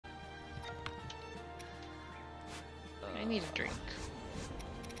I need a drink.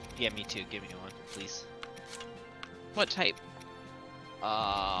 Yeah, me too. Give me one, please. What type?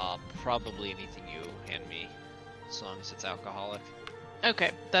 Probably anything you hand me, as long as it's alcoholic.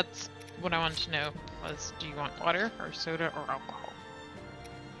 Okay, that's what I wanted to know. Was do you want water or soda or alcohol?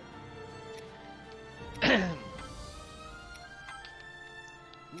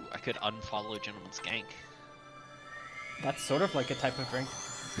 Ooh, I could unfollow Gentleman's Gank. That's sort of like a type of drink.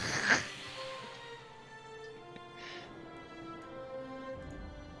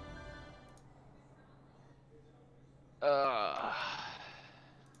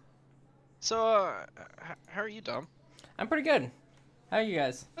 So, how are you, Dom? I'm pretty good. How are you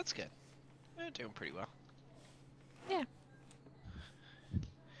guys? That's good. Doing pretty well. Yeah.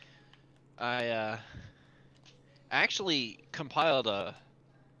 I actually compiled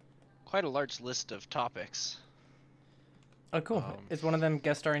quite a large list of topics. Oh, cool. Is one of them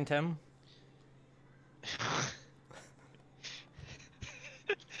guest starring Tim?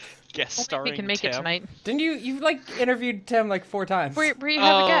 Guest starring We can make Tim. it tonight. Didn't you like interviewed Tim like 4 times? Where you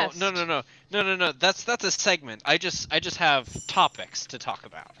have a guest. No. That's a segment. I just have topics to talk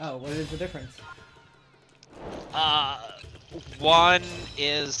about. Oh, what is the difference? One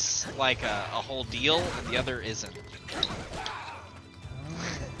is like a whole deal, and the other isn't.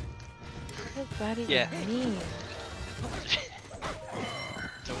 What does that even Yeah. mean?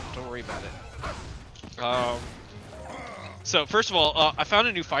 Don't worry about it. So first of all, I found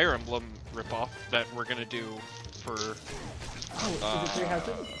a new Fire Emblem ripoff that we're gonna do for. Oh, is it 3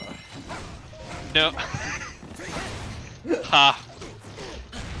 houses? No. Ha.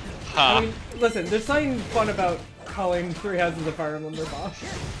 Ha. I mean, listen, there's something fun about calling 3 houses a Fire Emblem ripoff.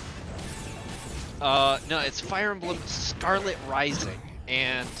 No, it's Fire Emblem Scarlet Rising,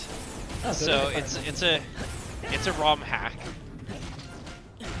 and Oh, so it is it's a ROM hack,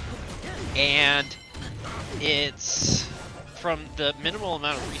 and it's from the minimal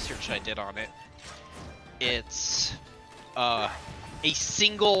amount of research I did on it. It's a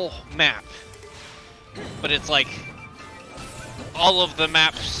single map, but it's like all of the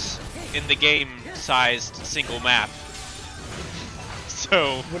maps in the game sized single map.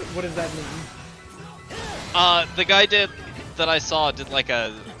 So what does that mean? the guy that I saw did like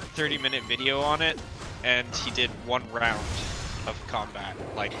a 30-minute video on it, and he did 1 round of combat,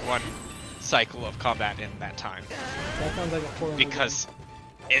 like 1 cycle of combat in that time. That sounds like a horrible Because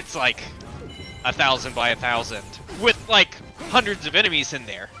it's like 1,000 by 1,000 with like hundreds of enemies in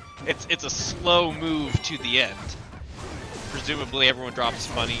there. It's a slow move to the end. Presumably everyone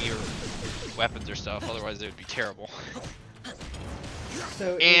drops money or weapons or stuff, otherwise it would be terrible.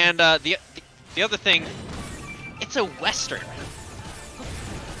 So And the other thing, it's a Western.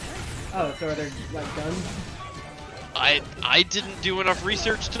 Oh, so are there like guns? I didn't do enough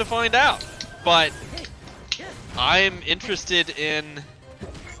research to find out, but I'm interested in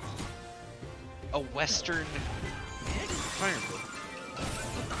a Western Fire Emblem.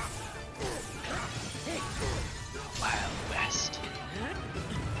 Wild West.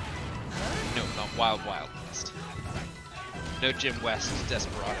 No, not Wild West. No Jim West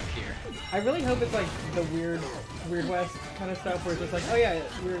Desperado here. I really hope it's like the Weird West kind of stuff where it's just like, oh yeah,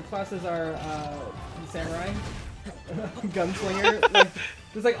 your classes are samurai, gunslinger. Like,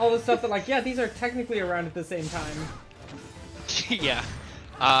 there's like all this stuff that like, yeah, these are technically around at the same time. Yeah.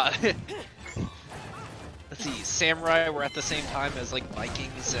 Let's see, samurai were at the same time as like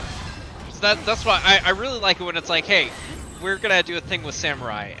Vikings, and so that's why I really like it when it's like, hey, we're gonna do a thing with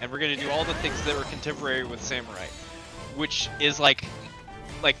samurai, and we're gonna do all the things that were contemporary with samurai, which is like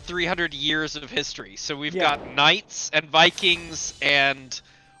 300 years of history. So we've got knights and Vikings and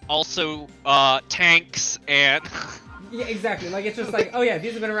also tanks and Yeah, exactly. Like it's just like, oh yeah,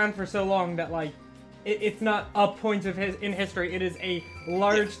 these have been around for so long that like it's not a point of in history. It is a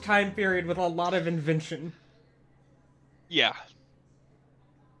large time period with a lot of invention. Yeah.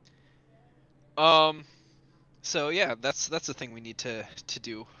 So yeah, that's the thing we need to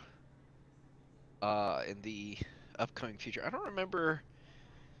do in the upcoming future. I don't remember.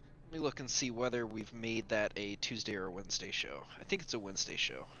 Let me look and see whether we've made that a Tuesday or a Wednesday show. I think it's a Wednesday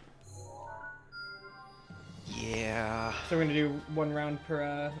show. Yeah. So we're gonna do 1 round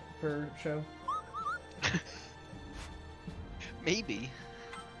per show. Maybe.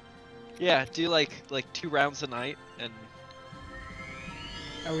 Yeah, do like 2 rounds a night, and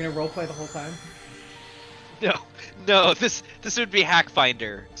Are we gonna roleplay the whole time? no, this would be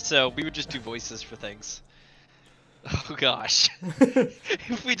Hackfinder, so we would just do voices for things. Oh gosh.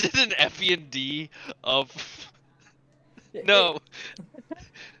 If we did an FE&D of no.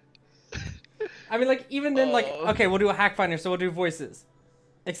 I mean, like even then, like okay, we'll do a hack finder, so we'll do voices.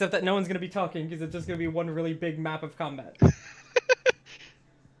 Except that no one's gonna be talking because it's just gonna be one really big map of combat.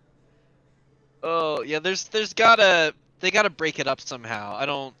 Oh yeah, they gotta break it up somehow. I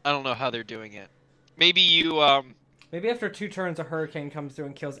don't know how they're doing it. Maybe you Maybe after 2 turns, a hurricane comes through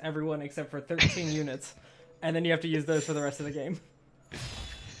and kills everyone except for 13 units, and then you have to use those for the rest of the game.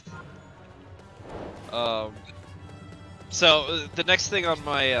 So the next thing on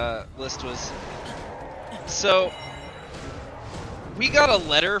my list was, so we got a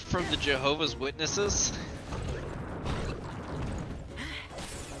letter from the Jehovah's Witnesses.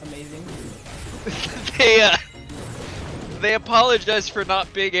 Amazing. They apologized for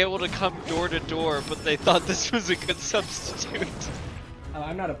not being able to come door to door, but they thought this was a good substitute. Oh,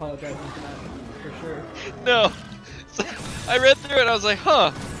 I'm not apologizing for that, for sure. No. So I read through it and I was like,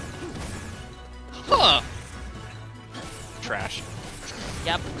 huh. Trash.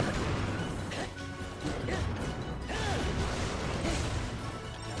 Yep.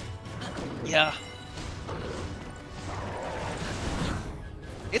 Yeah.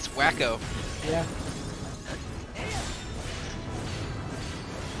 It's wacko. Yeah.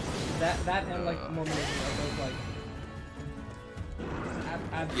 That and like Mormonism are both like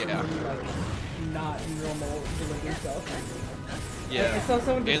absolutely like not normal religion stuff. Yeah. I saw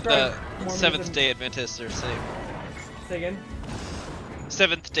someone And describe the Mormonism... Seventh-day Adventists are the same. Say again?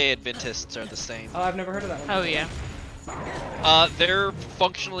 Seventh-day Adventists are the same. Oh, I've never heard of that one. Oh yeah. They're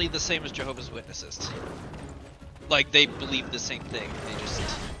functionally the same as Jehovah's Witnesses. Like, they believe the same thing.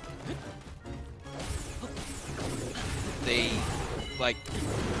 They like,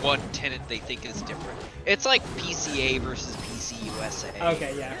 one tenet they think is different. It's like PCA versus PCUSA.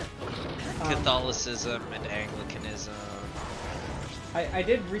 Okay, yeah. Catholicism and Anglicanism. I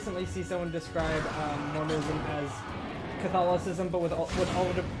did recently see someone describe Mormonism as Catholicism, but with all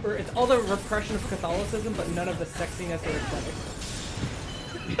it's all the repression of Catholicism, but none of the sexiness or aesthetic.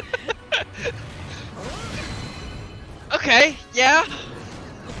 Okay, yeah.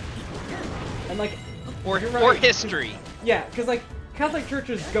 And like, or right. history. Yeah, because like Catholic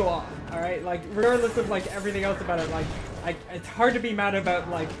churches go off, all right. Like regardless of like everything else about it, like it's hard to be mad about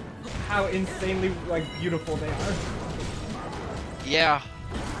like how insanely like beautiful they are. Yeah.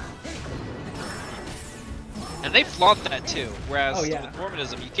 And they flaunt that too. Whereas with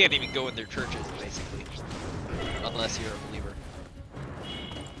Mormonism, you can't even go in their churches basically, unless you're a believer.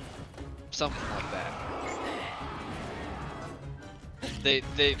 Something like that.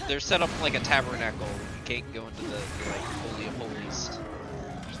 They're set up like a tabernacle. You can't go into the like Holy of Holies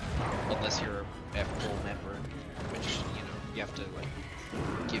unless you're a full member, which you have to like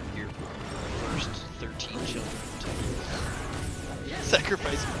give your first 13 children to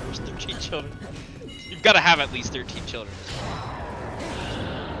sacrifice your first 13 children. You've got to have at least 13 children.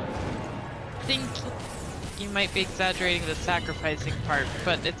 I think you might be exaggerating the sacrificing part,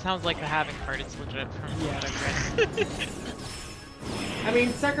 but it sounds like the having part is legit from what I've read. I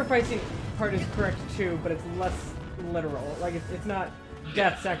mean, sacrificing part is correct too, but it's less literal. Like, it's not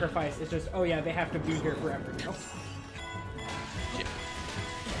death sacrifice, it's just, oh yeah, they have to be here forever now. Yeah.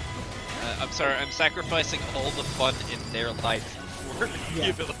 I'm sorry, I'm sacrificing all the fun in their life for the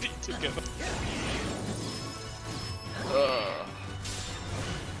ability to go.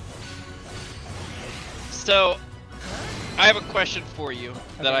 So, I have a question for you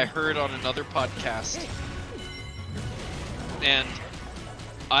that I heard on another podcast, and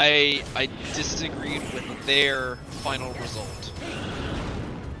I disagreed with their final result.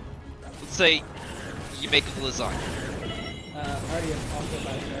 Let's say you make lasagna. I already have talked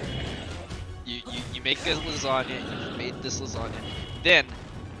about it. You make a lasagna, you've made this lasagna. Then,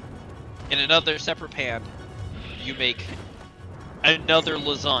 in another separate pan, you make another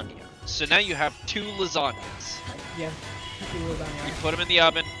lasagna. So now you have 2 lasagnas. Yeah, 2 lasagna. You put them in the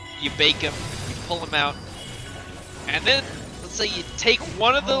oven, you bake them, you pull them out, and then, let's say you take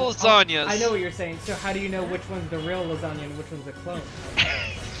one of the lasagnas... I know what you're saying. So how do you know which one's the real lasagna and which one's a clone?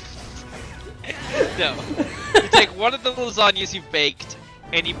 No. You take one of the lasagnas you've baked,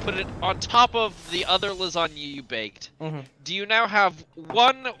 and you put it on top of the other lasagna you baked. Mm-hmm. Do you now have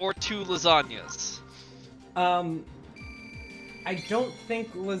 1 or 2 lasagnas? I don't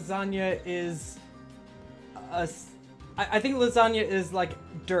think lasagna is I think lasagna is like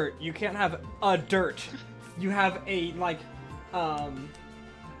dirt. You can't have a dirt. You have a like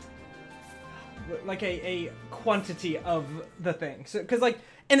a quantity of the thing. So, because like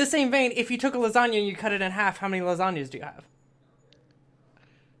in the same vein, if you took a lasagna and you cut it in half, how many lasagnas do you have?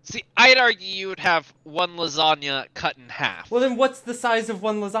 See, I'd argue you would have 1 lasagna cut in half. Well, then what's the size of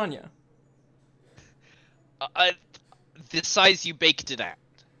 1 lasagna? The size you baked it at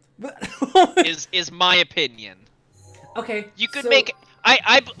is my opinion. Okay. You could make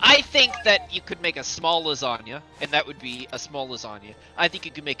I think that you could make a small lasagna, and that would be a small lasagna. I think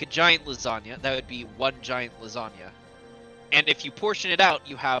you could make a giant lasagna, that would be one giant lasagna. And if you portion it out,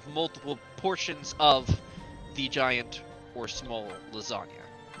 you have multiple portions of the giant or small lasagna.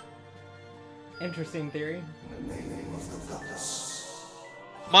 Interesting theory.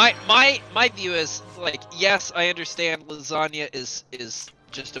 My view is, like, yes, I understand lasagna is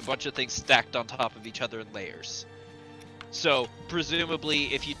just a bunch of things stacked on top of each other in layers. So,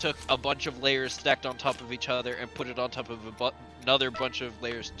 presumably, if you took a bunch of layers stacked on top of each other and put it on top of another bunch of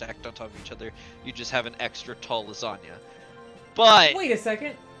layers stacked on top of each other, you just have an extra tall lasagna. But... Wait a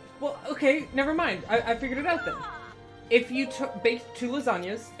second. Well, okay, never mind. I figured it out then. If you baked 2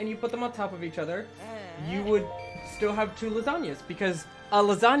 lasagnas and you put them on top of each other, you would still have 2 lasagnas, because a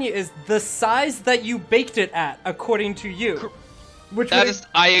lasagna is the size that you baked it at, according to you.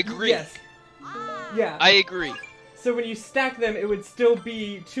 I agree. Yes. Yeah. I agree. So when you stack them, it would still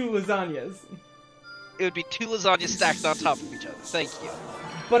be 2 lasagnas. It would be 2 lasagnas stacked on top of each other. Thank you.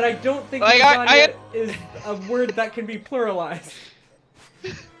 But I don't think like, lasagna is a word that can be pluralized.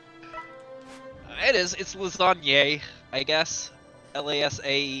 It is. It's lasagne, I guess.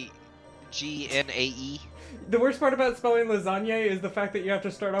 L-A-S-A-G-N-A-E. The worst part about spelling lasagna is the fact that you have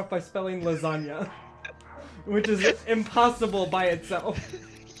to start off by spelling lasagna. Which is impossible by itself.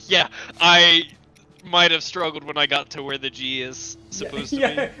 Yeah, I might have struggled when I got to where the G is supposed to be.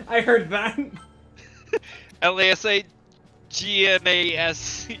 Yeah, I heard that. L-A-S-A-G-N-A-S-E.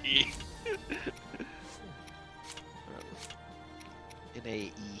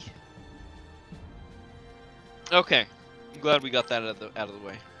 N-A-E. Okay, I'm glad we got that out of the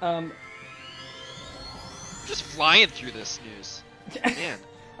way. Just flying through this news. Man.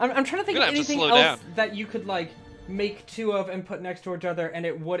 I'm trying to think of anything else that you could, like, make 2 of and put next to each other, and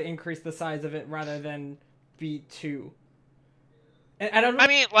it would increase the size of it rather than be 2. And I don't know. I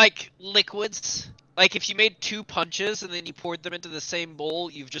mean, like, liquids. Like, if you made 2 punches and then you poured them into the same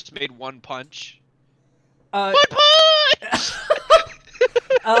bowl, you've just made 1 punch. One punch!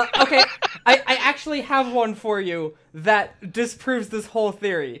 Okay, I actually have one for you that disproves this whole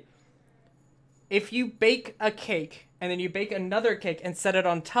theory. If you bake a cake, and then you bake another cake and set it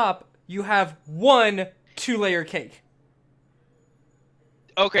on top, you have 1 2-layer cake.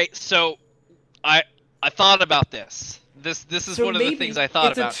 Okay, so I thought about this. This is so one of the things I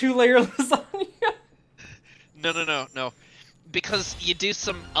thought about. It's a 2-layer lasagna. No. Because you do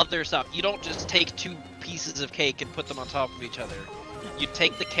some other stuff. You don't just take 2 pieces of cake and put them on top of each other. You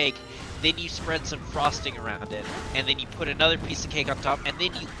take the cake, then you spread some frosting around it, and then you put another piece of cake on top, and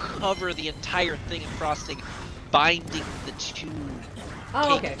then you cover the entire thing in frosting, binding the 2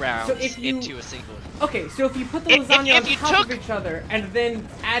 cake rounds into a single. Okay, so if you put the lasagna on top of each other and then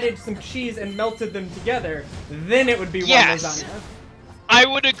added some cheese and melted them together, then it would be 1 lasagna. I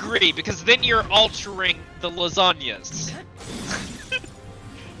would agree, because then you're altering the lasagnas.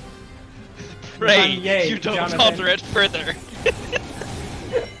 Pray you don't alter it further.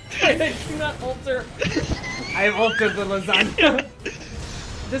 I do not alter. I have altered the lasagna.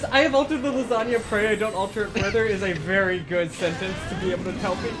 I have altered the lasagna, pray I don't alter it further is a very good sentence to be able to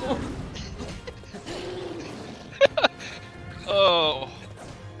tell people. Oh.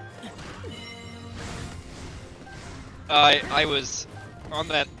 I was, on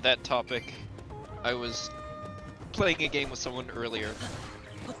that topic, I was playing a game with someone earlier,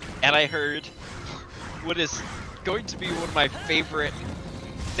 and I heard what is going to be one of my favorite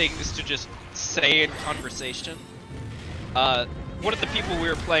things to just say in conversation. One of the people we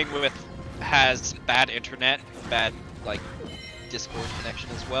were playing with has bad internet, bad, like, Discord connection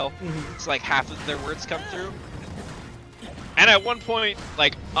as well. Mm-hmm. So, like, half of their words come through. And at one point,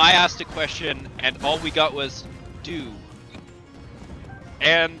 like, I asked a question, and all we got was, do.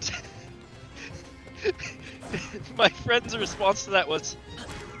 And my friend's response to that was,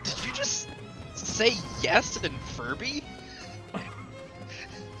 did you just say yes in Furby?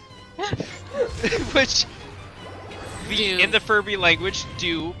 Which, in the Furby language,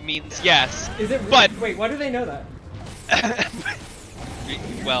 do means yes. Is it really? But wait, why do they know that?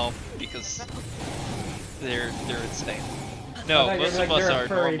 Well, because they're insane. No, most of us are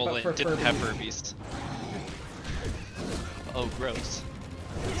normal and didn't have Furbies. Oh, gross.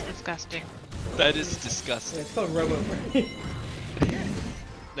 It's disgusting. That is disgusting. Yeah, it's called Robo-Furby.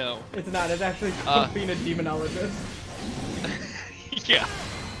 No. It's not, it's actually called being a demonologist. Yeah.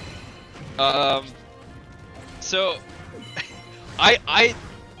 So, I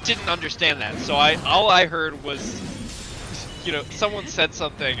didn't understand that, so all I heard was, you know, someone said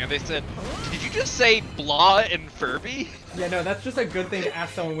something, and they said, did you just say blah in Furby? Yeah, no, that's just a good thing to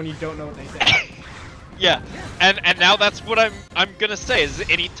ask someone when you don't know what they say. Yeah, and now that's what I'm gonna say is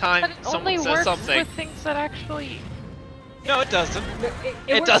anytime But it only someone says works something. with things that actually. No, it doesn't. No,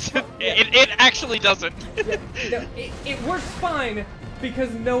 It works doesn't. Yeah. It actually doesn't. Yeah, no, it works fine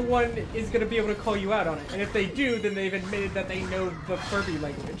because no one is going to be able to call you out on it. And if they do, then they've admitted that they know the Furby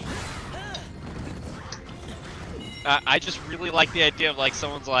language. I just really like the idea of like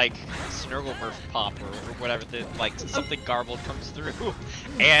someone's like Snurglemurf pop or whatever, like something garbled comes through,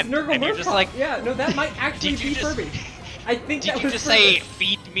 and you're just like, yeah, no, that might actually Did you be just- Furby. I think did that you was just Furby. say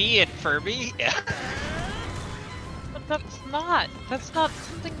feed me and Furby? Yeah. But that's not. That's not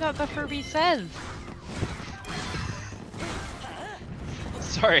something that the Furby says.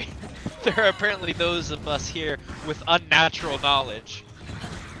 Sorry, there are apparently those of us here with unnatural knowledge.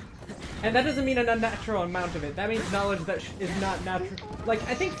 And that doesn't mean an unnatural amount of it. That means knowledge that is not natural. Like,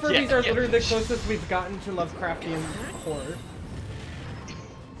 I think Furbies Yeah, are yeah. literally the closest we've gotten to Lovecraftian horror.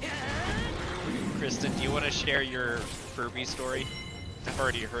 Kristin, do you want to share your Furby story? I've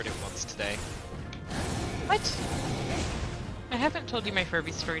already heard it once today. What? I haven't told you my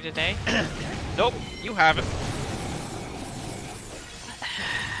Furby story today. Nope, you haven't.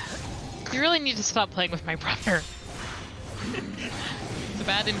 You really need to stop playing with my brother. It's a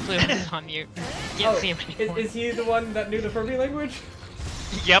bad influence on you. You can't see him anymore. Is he the one that knew the Furby language?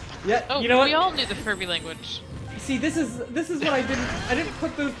 Yep. Yeah. Oh, you know what? we all knew the Furby language. See, this is what I didn't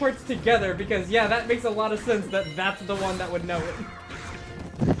put those parts together because yeah, that makes a lot of sense that that's the one that would know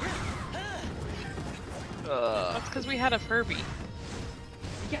it. That's because we had a Furby.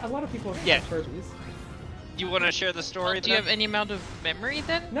 Yeah, a lot of people have Yeah. Furbies. You want to share the story? Do you then? have any amount of memory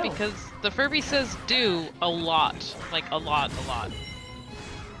then? No. Because the Furby says do a lot. Like a lot.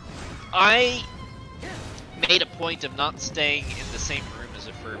 I made a point of not staying in the same room as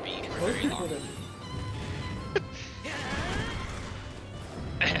a Furby for Most very people long. did.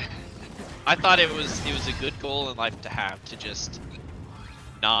 I thought it was a good goal in life to have, to just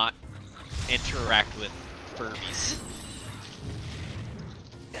not interact with Furbies.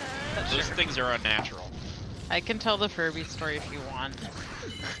 Those things are unnatural. I can tell the Furby story if you want.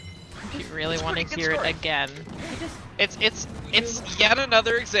 If you really It's a want to pretty good hear it story. again. It's yet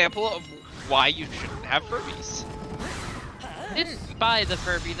another example of why you shouldn't have Furbies. I didn't buy the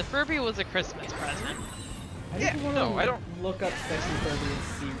Furby. The Furby was a Christmas present. I Yeah, just want no, to I don't- look up sexy Furby and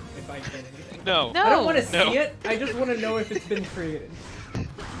see if I get anything. No. No. I don't want to see No. it. I just want to know if it's been created.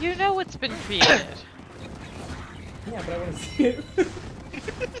 You know it's been created. Yeah, but I want to see it.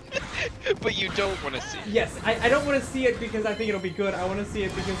 But you don't want to see. Yes, I don't want to see it because I think it'll be good. I want to see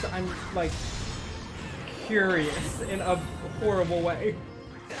it because I'm, like, curious in a horrible way.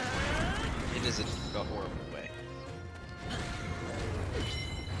 It isn't a horrible way.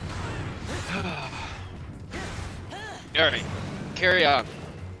 Alright, carry on.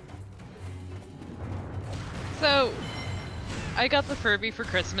 So, I got the Furby for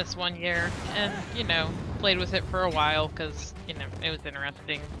Christmas one year, and, you know, played with it for a while, because, you know, it was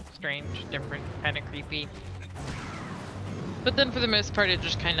interesting, strange, different, kind of creepy. But then for the most part, it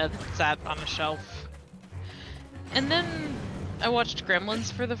just kind of sat on a shelf. And then I watched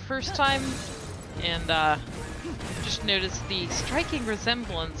Gremlins for the first time, and just noticed the striking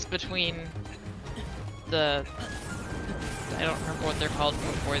resemblance between the... I don't remember what they're called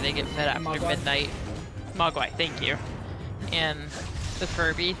before they get fed after Mogwai? midnight. Mogwai, thank you. And the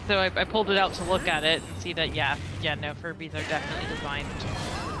Furby. So I pulled it out to look at it and see that, yeah, no, Furbies are definitely designed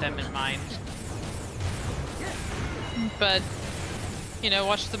with them in mind. But, you know,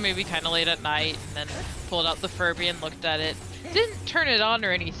 watched the movie kind of late at night, and then pulled out the Furby and looked at it. Didn't turn it on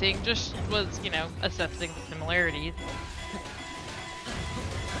or anything, just was, you know, assessing the similarities.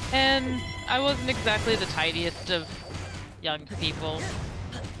 And I wasn't exactly the tidiest of young people.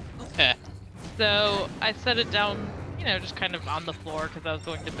 So I set it down, you know, just kind of on the floor because I was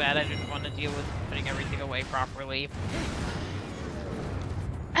going to bed. I didn't want to deal with putting everything away properly.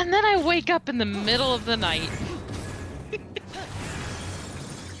 And then I wake up in the middle of the night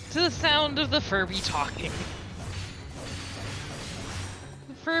to the sound of the Furby talking.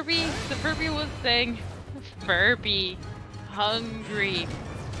 The Furby was saying, "Furby, hungry."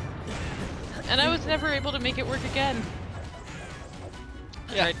 And I was never able to make it work again.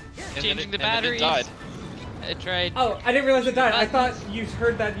 Yeah. Tried changing the batteries. And then it died. I tried. Oh, I didn't realize it died. I thought Buttons. you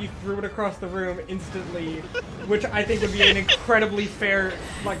heard that you threw it across the room instantly, which I think would be an incredibly fair,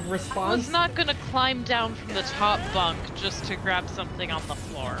 like, I response. was not gonna climb down from the top bunk just to grab something on the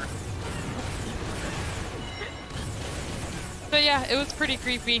floor. But yeah, it was pretty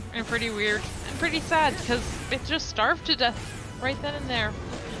creepy and pretty weird and pretty sad because it just starved to death right then and there.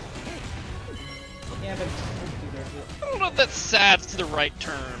 Yeah, but I don't know if that's sad's the right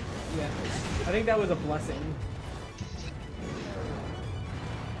term. yeah. I think that was a blessing.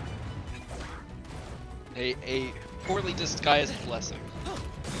 A poorly disguised blessing.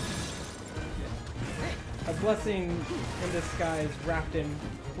 A blessing in disguise wrapped in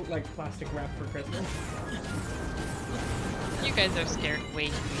like plastic wrap for Christmas. You guys are scared way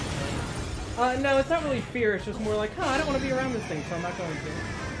too easily. No, it's not really fear, it's just more like, I don't want to be around this thing, so I'm not going to.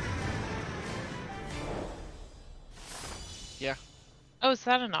 Yeah. Oh, is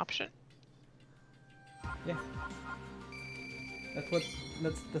that an option? Yeah. That's why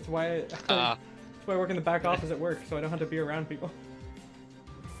that's why I work in the back office at work, so I don't have to be around people.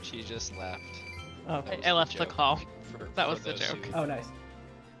 She just left. Oh. I left the joke call. For That was the those joke. Oh, nice.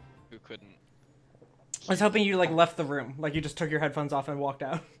 Who couldn't. I was hoping you like left the room, like you just took your headphones off and walked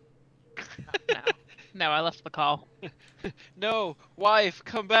out. No. No, I left the call. No, wife,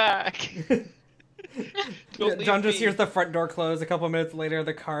 come back. Yeah, John just hears the front door close. A couple minutes later,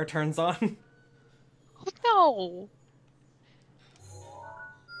 the car turns on. Oh,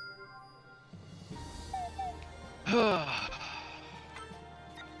 no!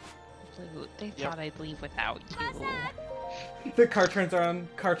 They thought I'd leave without you. The car turns on.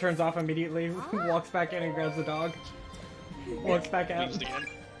 Car turns off immediately. Walks back in and grabs the dog. Walks back out. Leaves again.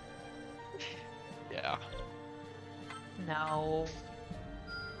 Yeah. No.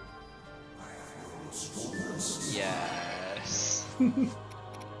 Yes.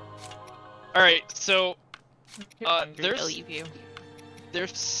 Alright, so You're hungry, there's- I'll leave you.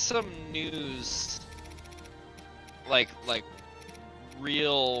 there's some news, like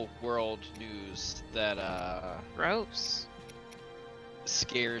real world news that Gross.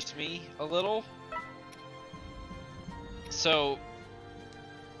 scares me a little. So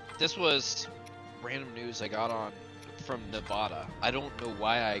this was random news I got on from Nevada. I don't know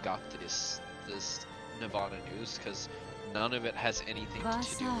why I got this Nevada news, because none of it has anything to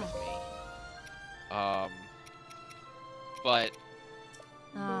do with me. But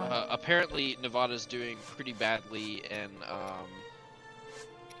apparently Nevada's doing pretty badly in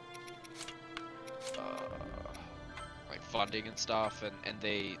like funding and stuff, and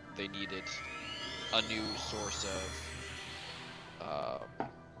they needed a new source of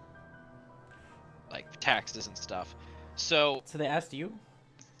like taxes and stuff. So So they asked you?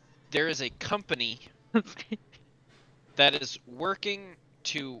 there is a company that is working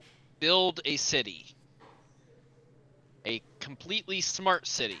to build a city, a completely smart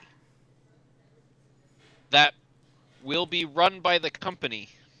city that will be run by the company,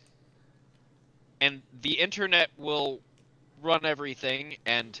 and the internet will run everything,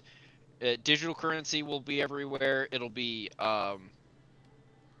 and digital currency will be everywhere. It'll be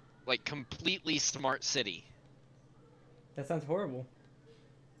like completely smart city. That sounds horrible.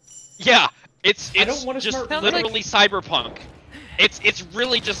 Yeah, it's I don't want a just smart- literally cyberpunk. It's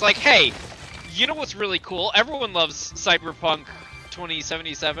really just like, hey, you know what's really cool? Everyone loves Cyberpunk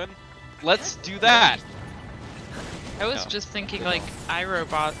 2077. Let's do that. I was No. just thinking like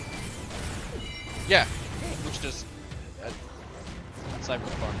iRobot. Yeah, which is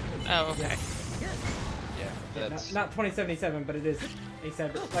Cyberpunk. Oh, okay. Yeah, Yeah, that's not 2077, but it is a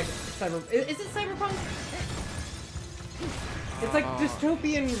cyber. Is it cyberpunk? It's like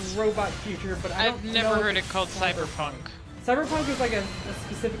dystopian robot future, but I don't I've never know heard if it called it's cyberpunk. Cyberpunk is like a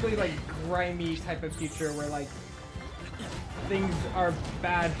specifically like grimy type of future where like things are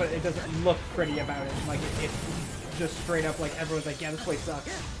bad, but it doesn't look pretty about it. Like it's just straight up like everyone's like, yeah, this place sucks.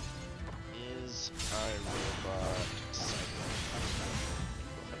 is iRobot Cyberpunk.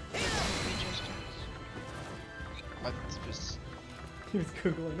 What is He was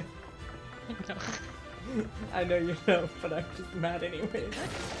googling it. No. I know you know, but I'm just mad anyways.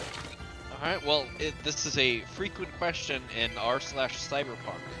 Alright, well, this is a frequent question in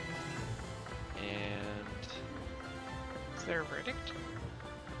r/cyberpunk. And Is there a verdict?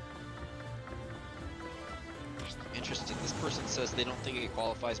 interesting, this person says they don't think it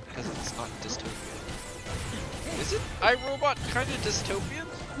qualifies because it's not dystopian. Is it iRobot kind of dystopian?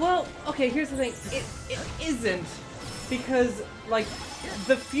 Well, okay, here's the thing. It isn't, because, like,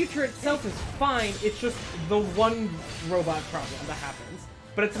 the future itself is fine, it's just the one robot problem that happens.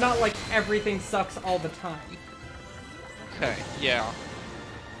 But it's not like everything sucks all the time. Okay, yeah.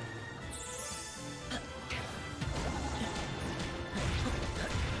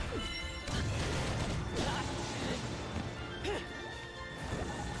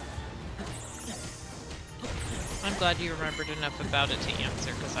 I'm glad you remembered enough about it to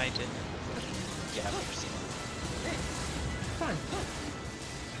answer, because I didn't. Yeah, I've never seen it. Fine.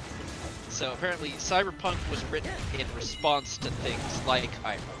 So apparently Cyberpunk was written in response to things like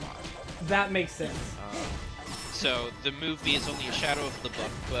iRobot. That makes sense. So the movie is only a shadow of the book,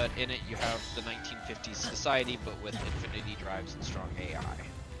 but in it you have the 1950s society, but with infinity drives and strong AI.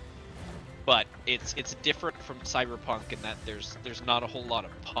 But it's different from Cyberpunk in that there's not a whole lot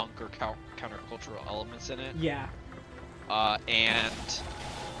of punk or countercultural elements in it. Yeah. And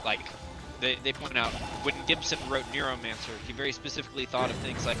like they point out when Gibson wrote Neuromancer, he very specifically thought of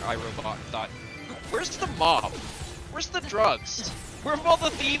things like iRobot and thought, where's the mob? Where's the drugs? Where have all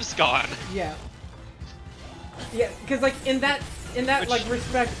the thieves gone? Yeah. Yeah, because like in that like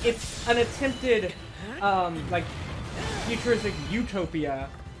respect, it's an attempted like futuristic utopia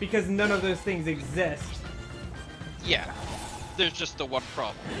because none of those things exist. Yeah, there's just the one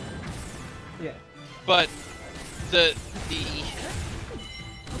problem. Yeah. But the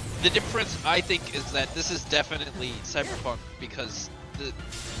difference, I think, is that this is definitely cyberpunk because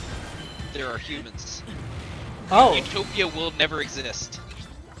there are humans. Oh. Utopia will never exist.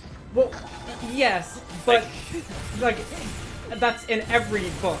 Well, yes, but like that's in every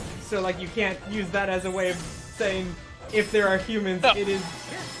book, so like you can't use that as a way of saying if there are humans, No. it is.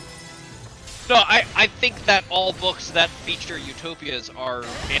 No, I think that all books that feature utopias are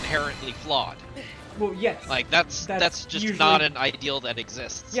inherently flawed. Well, yes. Like that's just usually not an ideal that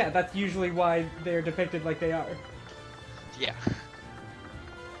exists. Yeah, that's usually why they're depicted like they are. Yeah.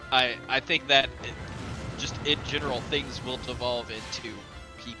 I think that just in general things will devolve into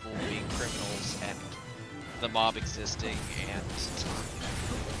people being criminals and the mob existing, and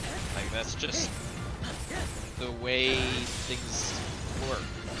like that's just the way things work.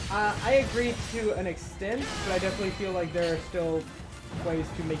 I agree to an extent, but I definitely feel like there are still ways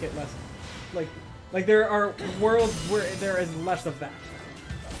to make it less, like there are worlds where there is less of that.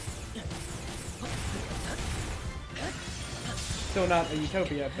 Still not a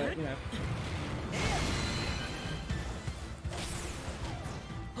utopia, but you know.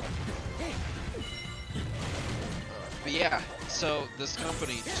 But yeah, so this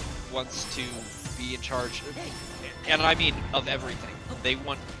company wants to be in charge, and I mean of everything. They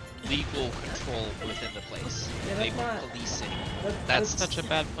want legal control within the place. Yeah, they that's want not- policing. That's such a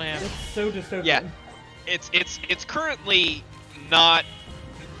bad plan. It's so dystopian. Yeah, it's currently not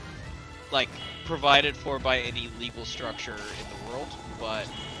like provided for by any legal structure in the world, but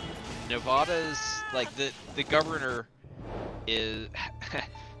Nevada's like the governor is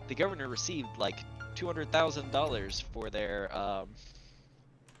the governor received like $200,000 for their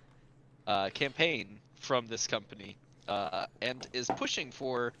campaign from this company, and is pushing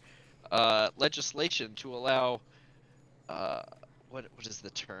for legislation to allow what is the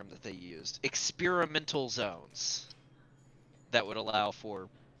term that they used? Experimental zones that would allow for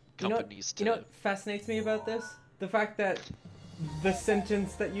companies to. You know what fascinates me about this? The fact that the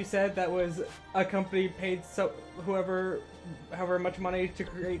sentence that you said that was a company paid however much money to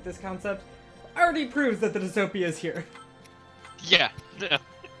create this concept already proves that the dystopia is here. Yeah. The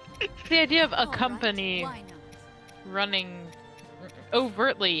idea of a company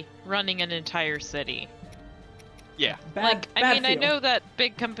overtly running an entire city. Yeah. I bad feel. know that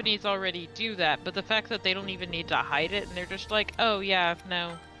big companies already do that, but the fact that they don't even need to hide it and they're just like, oh yeah,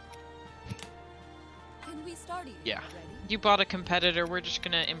 no. Can we start eating Yeah. already? You bought a competitor, we're just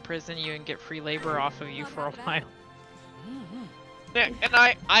gonna imprison you and get free labor off of you for a while. Yeah, and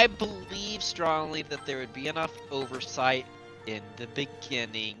I believe strongly that there would be enough oversight in the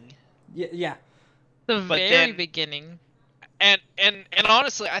beginning. Yeah. The But very then- beginning. And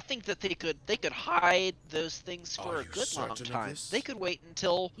honestly, I think that they could hide those things for Are a you good long certain of time. this? They could wait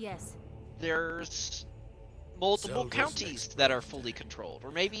until Yes. there's multiple Zelda's counties next that are birth fully controlled,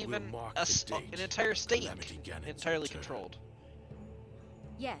 or maybe will even mark an the date entire of state Calamity Ganon's entirely return. controlled.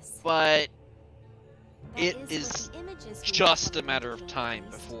 Yes. But That it what is the images we just a have matter of on time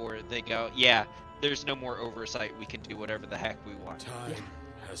the before they go, yeah, there's no more oversight, we can do whatever the heck we want. Time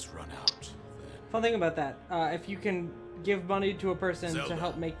has run out. Then. Fun thing about that, if you can give money to a person to Zelda.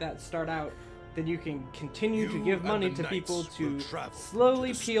 help make that start out, then you can continue to You give and money the to people knights to will travel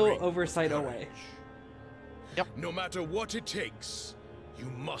slowly to the peel spring of oversight away. courage. Yep. No matter what it takes, you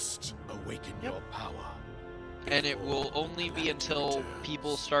must awaken Yep. your power. And it will only be until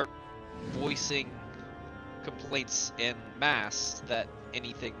people start voicing complaints en masse that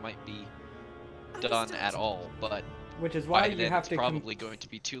anything might be done at all, but Which is why by you then have it's to probably going to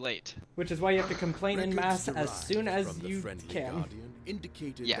be too late. which is why you have to complain in mass Records as derived soon as from the you Friendly can. Guardian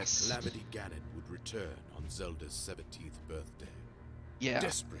indicated Yes. that Calamity Ganon would return on Zelda's 17th birthday. Yeah.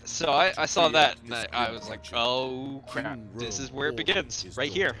 Desperate So I saw to that create and I this was like, creature, oh crap, King this is Rome where it ordered begins, his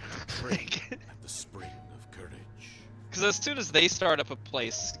right here. daughter to pray at the spring of courage. Because as soon as they start up a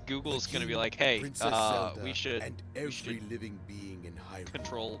place, Google's The gonna be king, like, hey, Princess Zelda, we should and every living being in Hyrule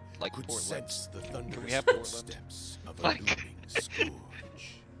control like could Portland. sense the thunderous we have Portland? footsteps of a Like- looming scourge.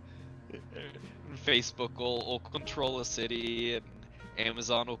 Facebook will control a city, and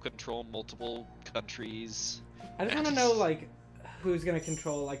Amazon will control multiple countries. I just want to know like who's gonna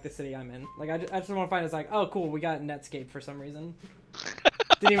control like the city I'm in. Like I just want to find it's like, oh cool, we got Netscape for some reason.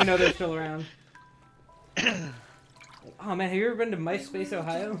 Didn't even know they're still around. Oh man, have you ever been to MySpace,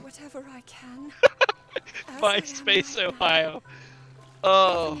 Ohio? Whatever I can. MySpace, Ohio.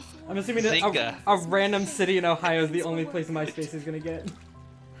 Oh, I'm assuming that Zynga. a random city in Ohio is the only place MySpace is gonna get.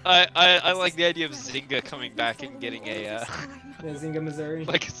 I like the idea of Zynga coming back and getting a Yeah, Zynga, Missouri.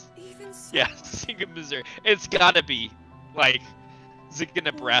 like Even so, yeah, Zynga, Missouri. It's gotta be like Zynga,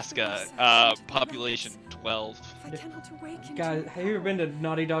 Nebraska. Population 12. if I cannot awaken God, to have you ever been to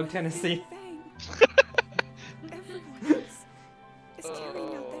Naughty Dog, it, Tennessee? everyone else is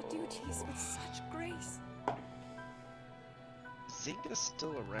carrying out their duties with such grace. Zynga's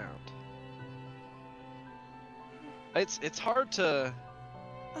still around. It's hard to.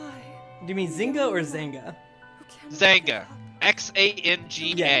 I, Do you mean Zynga or Zanga? who cannot Zanga. give up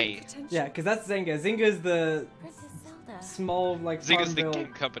Xanga. potential, Yeah, because that's Zanga. Zynga is the Princess Zelda. small, like, Zynga's the Farmville.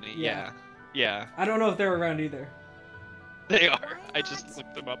 game company. Yeah. Yeah. I don't know if they're around either. They are. I just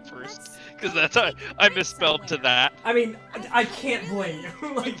looked them up first because that's how I misspelled to that. I mean, I can't blame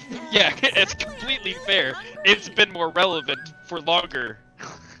you. Like, Yeah, it's completely fair. It's been more relevant for longer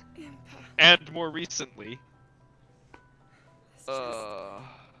impact. and more recently. There's just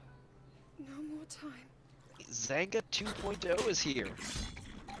no more time. Zanga 2.0 is here.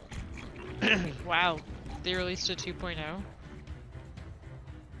 Wow, they released a 2.0.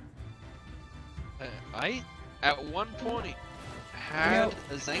 I, at one point, had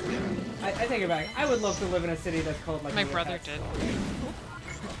a Zanga. I take it back. I would love to live in a city that's called, like, My brother Neopets. did.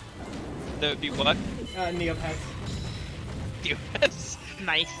 That would be what? Neopets. US?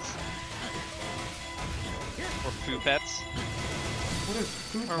 Nice. Or Poopets? What is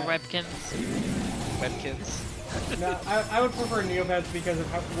food Or pets? Webkins. Webkins? No, I would prefer Neopets because of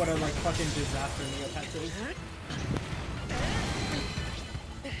what a, like, fucking disaster Neopets is.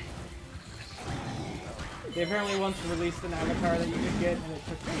 They apparently once released an avatar that you could get, and it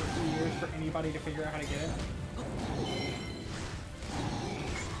took 50 years for anybody to figure out how to get it.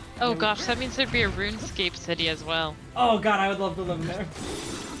 Oh gosh, that means there'd be a RuneScape city as well. Oh god, I would love to live there.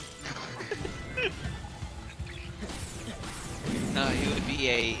 No, it would be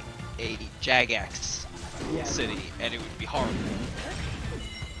a Jagex Yeah. city, and it would be horrible.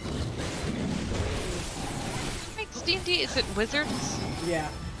 Wait, Steam D, is it Wizards? Yeah.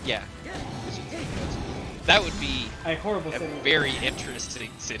 Yeah. That would be A horrible a city. very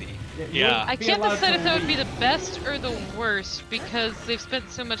interesting city. Yeah, you Yeah. I Be can't allowed decide to if that would be leave. the best or the worst because they've spent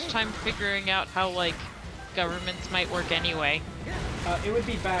so much time figuring out how, like, governments might work anyway. It would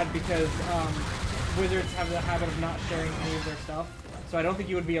be bad because wizards have the habit of not sharing any of their stuff, so I don't think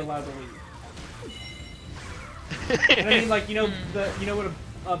you would be allowed to leave. And I mean, like, you know what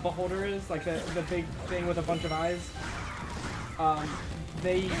a beholder is, like the big thing with a bunch of eyes.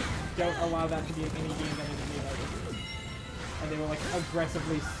 They don't allow that to be in any game that isn't made by wizards, and they will like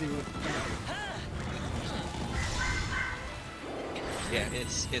aggressively sue it. Yeah,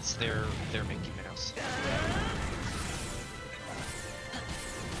 it's their Mickey Mouse.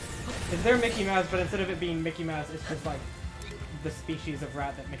 It's their Mickey Mouse, but instead of it being Mickey Mouse, it's just like the species of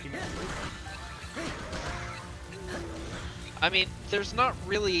rat that Mickey Mouse is. I mean, there's not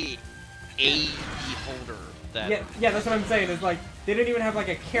really a beholder that. Yeah, that's what I'm saying. Is like they don't even have like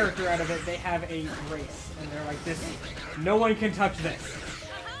a character out of it. They have a race, and they're like this. No one can touch this.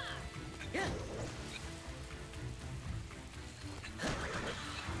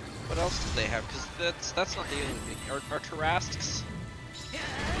 What else do they have? Because that's not the only thing. Are Tarrasques the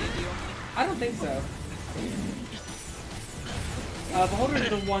only? I don't think so. Beholder is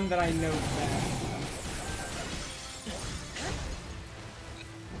the one that I know best.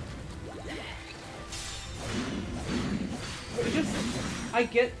 It's just, I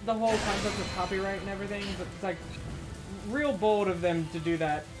get the whole concept of copyright and everything, but it's like real bold of them to do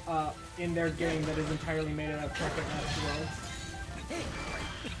that in their game that is entirely made out of Puppet Master worlds.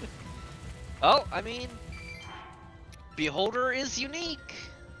 Well, I mean, Beholder is unique.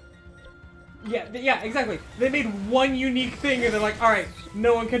 Yeah, exactly. They made one unique thing and they're like, alright,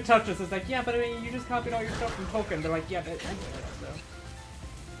 no one can touch this. It's like, yeah, but I mean, you just copied all your stuff from Token. They're like, yeah, but...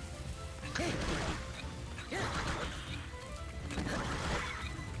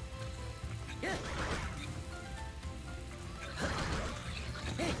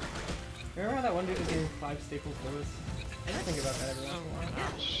 Remember how that one dude was getting 5 Staples Lewis? I just think about that every once in a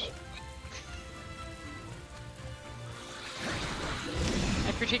while. Gosh.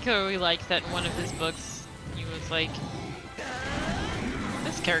 particularly like that in one of his books, he was like,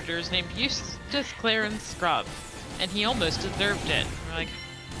 this character is named Eustace Clarence Scrub, and he almost deserved it. And we're like,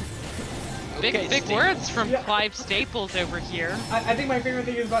 big words from Clive Staples over here. I think my favorite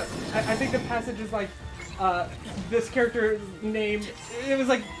thing is about, I think the passage is like, this character's name, it was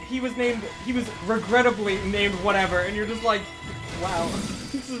like, he was regrettably named whatever, and you're just like, wow,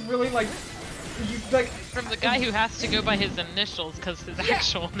 this is really like, from the guy who has to go by his initials because his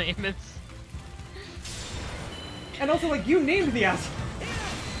actual name is... And also, like, you named the asshole.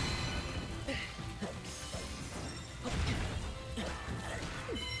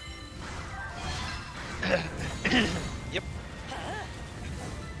 Yep.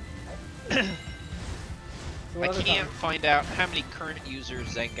 So I can't find out how many current users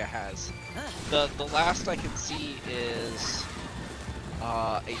Zanga has. The last I can see is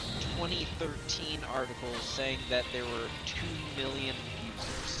a 2013 article saying that there were 2 million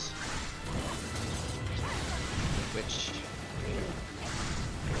users. Which...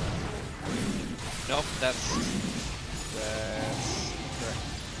 Nope, that's correct.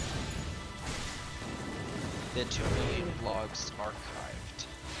 The 2 million blogs archived.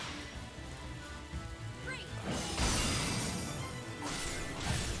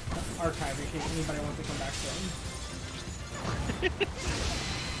 Archive in case anybody wants to come back to them.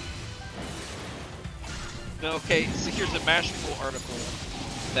 No, okay, so here's a Mashable article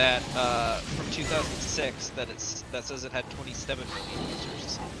that from 2006 that says it had 27 million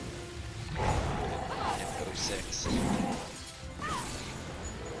users. In 06.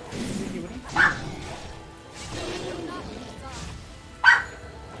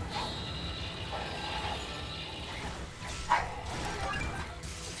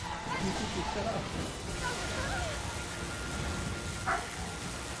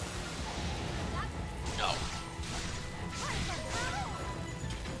 No.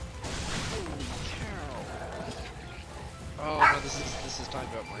 Oh no, this is talking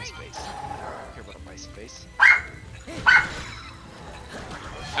about MySpace. I don't care about MySpace.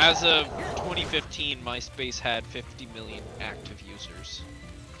 As of 2015, MySpace had 50 million active users,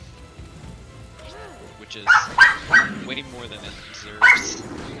 which is way more than it deserves. Is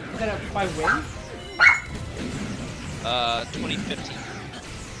that by when? 2015.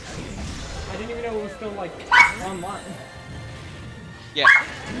 I didn't even know it was still, like, online. Yeah.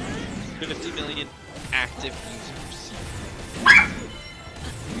 50 million active users.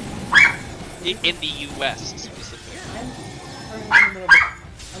 In the US, specifically.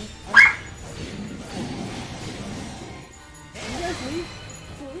 Can you guys leave,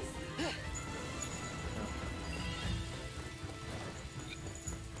 please?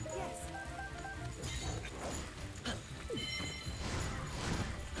 Yes.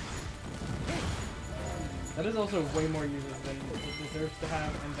 That is also way more users than it deserves to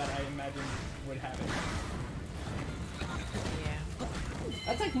have, and that I imagine would have it. Yeah.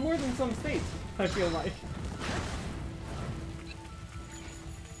 That's like more than some states, I feel like.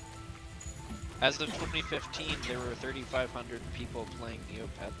 As of 2015, there were 3,500 people playing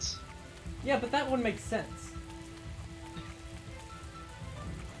Neopets. Yeah, but that one makes sense.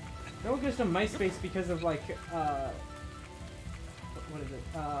 No one goes to MySpace because of, like, what is it?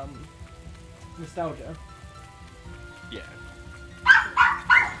 Nostalgia. Yeah.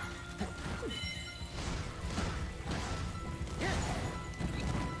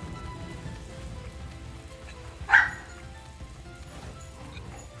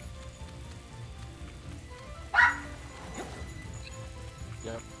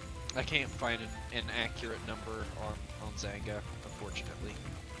 Yep. I can't find an accurate number on Zanga, unfortunately.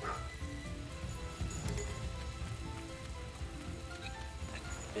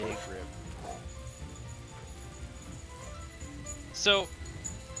 Big rip. So,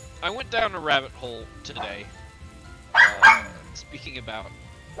 I went down a rabbit hole today, speaking about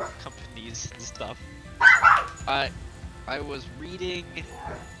companies and stuff. I was reading,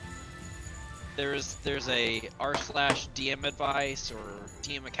 there's a r/DM advice or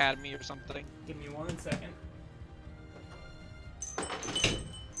DM Academy or something. Give me 1 second.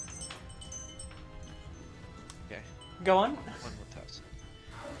 Okay. Go on. One with us.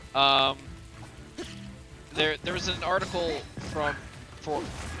 There was an article from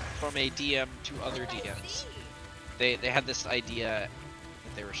a DM to other DMs. They had this idea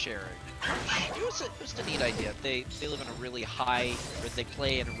that they were sharing. It was a neat idea. They live in a really high, or they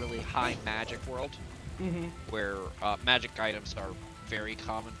play in a really high magic world, where magic items are very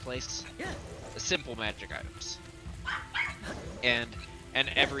commonplace. Simple magic items. And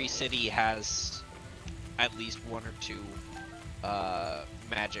every city has at least 1 or 2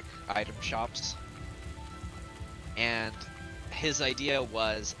 magic item shops. And his idea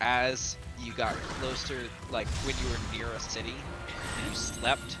was as you got closer, like when you were near a city and you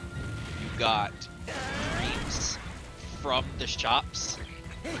slept, you got dreams from the shops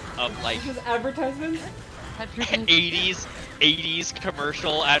of like Just advertisements? 80s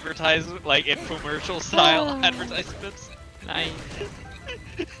commercial advertisement, like infomercial style advertisements. Nice.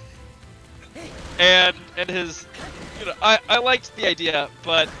 And his, you know, I liked the idea,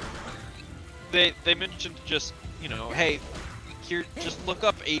 but they mentioned just, you know, hey, here, just look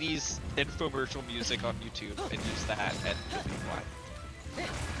up 80s infomercial music on YouTube and use that, and you'll be fine.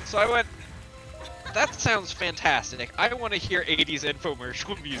 So I went, that sounds fantastic. I want to hear 80s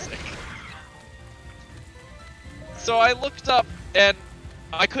infomercial music. So I looked up, and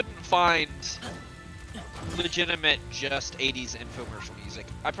I couldn't find legitimate just 80s infomercial music.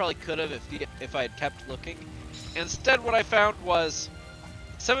 I probably could have if I had kept looking. Instead, what I found was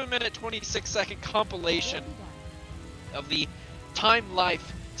 7-minute 26-second compilation of the Time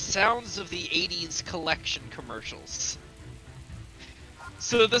Life Sounds of the 80s collection commercials.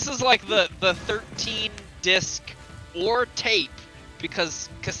 So this is like the 13 disc or tape, because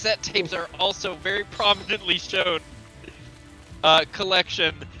cassette tapes are also very prominently shown,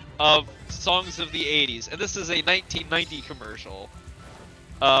 collection of songs of the 80s, and this is a 1990 commercial.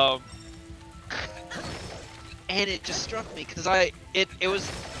 And it just struck me because it was,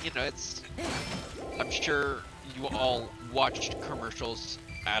 you know, it's, I'm sure you all watched commercials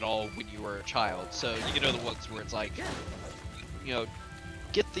at all when you were a child, so you know the ones where it's like, you know,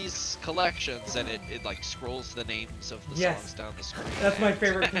 get these collections, and it like scrolls the names of the songs down the screen. That's my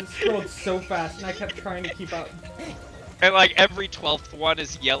favorite, because it scrolled so fast, and I kept trying to keep up. And like every 12th one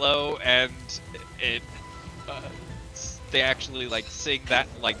is yellow, and they actually like sing that,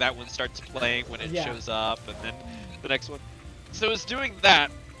 like that one starts playing when it shows up, and then the next one. So it's doing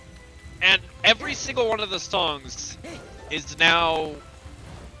that, and every single one of the songs is now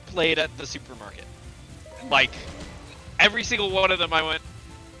played at the supermarket. Like every single one of them, I went,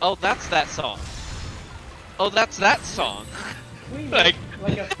 oh, that's that song. Oh, that's that song. Can we make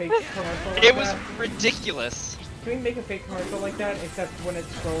like a fake commercial like it was that? ridiculous. Can we make a fake commercial like that, except when it's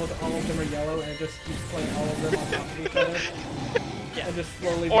scrolled, all of them are yellow, and it just keeps playing all of them on top of each other? Yeah. And just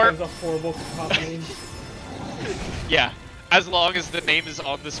slowly Or- becomes a horrible cacophony. Yeah, as long as the name is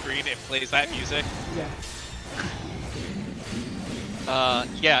on the screen, it plays that music. Yeah.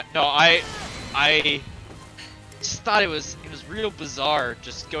 Yeah, no, I just thought it was real bizarre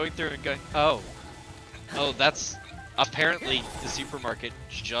just going through and going, oh, that's apparently the supermarket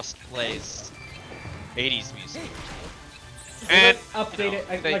just plays 80s music. And And update you know,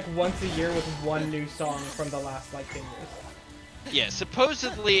 it they- like once a year with one new song from the last like 10 years. Yeah,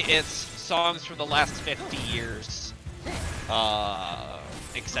 supposedly it's songs from the last 50 years,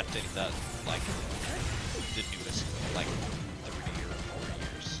 excepting the newest, like 30 or 40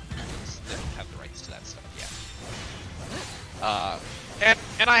 years. They don't have the rights to that stuff yet.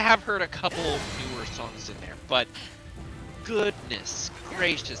 And I have heard a couple newer songs in there, but goodness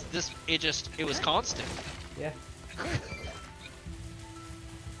gracious, it was constant. Yeah.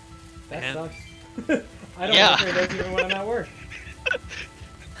 That And- sucks. I don't Yeah. want to play those even when I'm at work.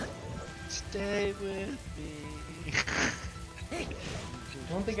 Stay with me. I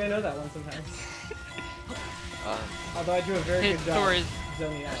don't think I know that one sometimes. Although I do a very His good job stories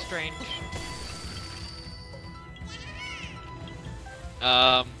zoning out. strange.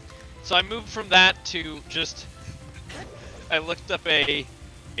 So I moved from that to just, I looked up a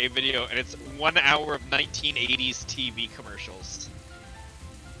video, and it's 1 hour of 1980s TV commercials.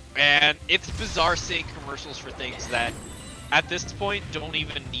 And it's bizarre seeing commercials for things that, at this point, don't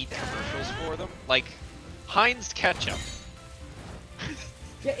even need commercials for them. Like, Heinz ketchup.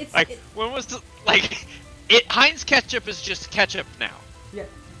 Yeah, it's Like, when was the, like, Heinz ketchup is just ketchup now. yeah.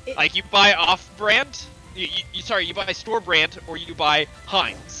 Like, you buy off-brand, you buy store brand, or you buy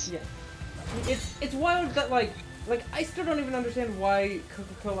Heinz. Yeah. It's wild that like I still don't even understand why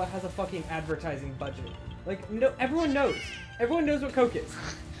Coca-Cola has a fucking advertising budget. Like no, everyone knows what Coke is.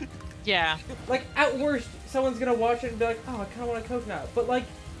 Yeah. Like at worst, someone's gonna watch it and be like, oh, I kind of want a Coke now. But like,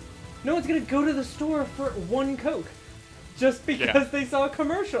 no one's gonna go to the store for one Coke, just because they saw a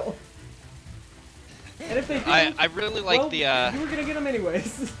commercial. And if they do, I really like well, the you were gonna get them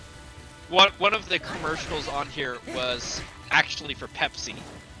anyways. one of the commercials on here was actually for Pepsi,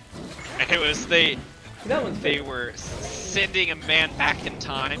 and it was they were sending a man back in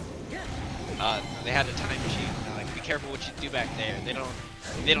time. They had a time machine. And like, be careful what you do back there. They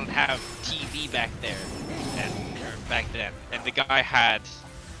don't have TV back there, or back then. And the guy had,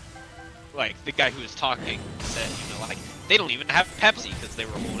 like, the guy who was talking said, you know, like, they don't even have Pepsi because they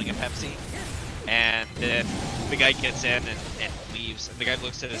were holding a Pepsi. And then the guy gets in and leaves, and the guy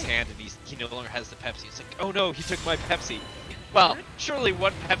looks at his hand and he no longer has the Pepsi. He's like, oh no, he took my Pepsi. Well, surely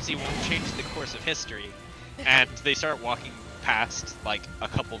one Pepsi won't change the course of history. And they start walking past like a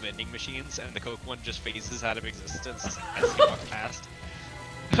couple vending machines, and the Coke one just phases out of existence as they walk past.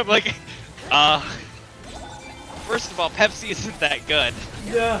 I'm like, first of all, Pepsi isn't that good.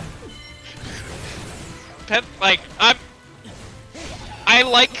 Yeah. I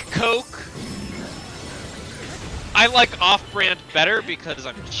like Coke. I like off-brand better because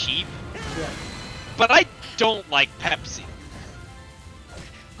I'm cheap. Yeah. But I don't like Pepsi.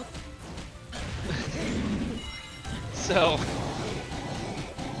 So,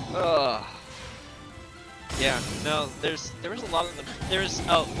 yeah, no, there was a lot of them. There's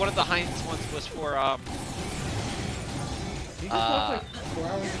one of the Heinz ones was for You just watch like 4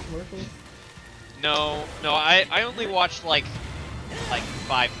 hours of commercials? No, I only watched like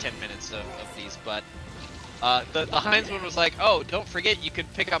 5-10 minutes of these, but the Heinz one was like, oh, don't forget you can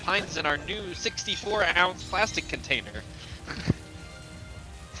pick up Heinz in our new 64-ounce plastic container.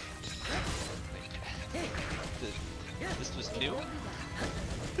 This was new?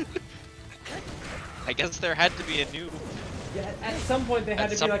 I guess there had to be a new... Yeah, at some point they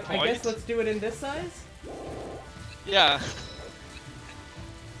had At to be like, some I guess point? let's do it in this size? Yeah.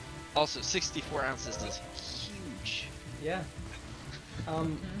 Also, 64 ounces is huge. Yeah.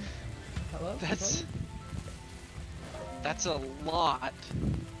 Hello? That's a lot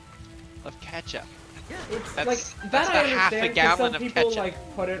of ketchup. It's That's- like that's that. I a half a understand. 'Cause gallon some of people ketchup.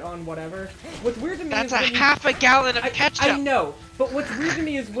 like put it on whatever. What's weird to me That's is a when you- half a gallon of I ketchup! know, but what's weird to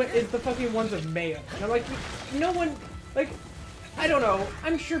me is the fucking ones of mayo. And I'm like, no one, like, I don't know.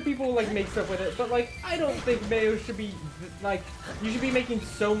 I'm sure people like make stuff with it, but like, I don't think mayo should be like, you should be making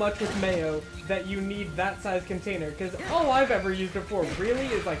so much with mayo that you need that size container. Because all I've ever used it for really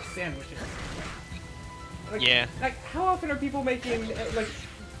is like sandwiches. Like, Yeah. Like, how often are people making like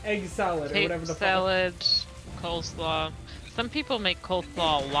egg salad or whatever the fuck? Salad, coleslaw. Some people make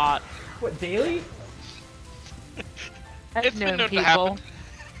coleslaw a lot. What, daily? I've It's been known known to people.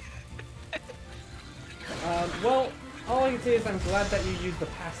 happen. Well, all I can say is I'm glad that you used the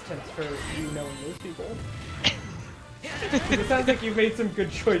past tense for you knowing those people. 'Cause it sounds like you've made some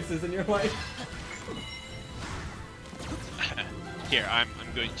good choices in your life. Here, I'm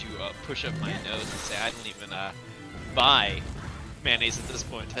going to push up my nose and say I don't even buy mayonnaise at this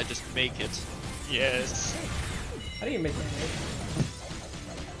point. I just make it. Yes. How do you make mayonnaise?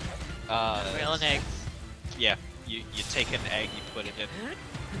 Oil and eggs. Yeah, you take an egg, you put it in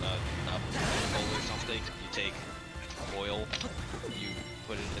a bowl or something. You take oil, you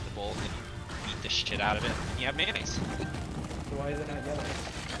put it in the bowl, and then you beat the shit out of it, and you have mayonnaise. So why is it not yellow?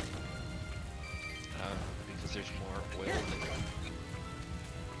 Because there's more oil than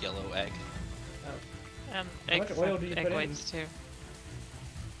yellow egg. And How much eggs, oil do you egg put in? whites too.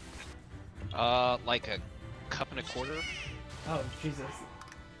 Like a cup and a quarter. Oh, Jesus.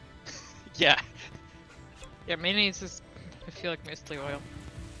 Yeah, Yeah, mayonnaise is, I feel like, mostly oil.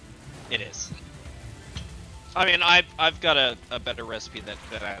 it is. I mean, I've got a better recipe that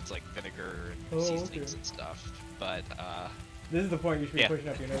adds like vinegar and Oh, seasonings okay. and stuff, but This is the point you should be Yeah. pushing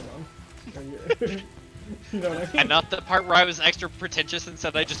up your nose on. Or you- you know what I mean? and not the part where I was extra pretentious and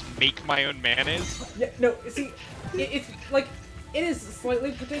said I just make my own mayonnaise. Yeah, no, see, it's like, it is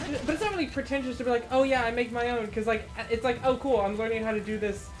slightly pretentious, but it's not really pretentious to be like, oh yeah, I make my own, because like, it's like, oh cool, I'm learning how to do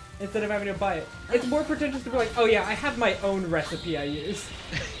this instead of having to buy it. It's more pretentious to be like, oh yeah, I have my own recipe I use.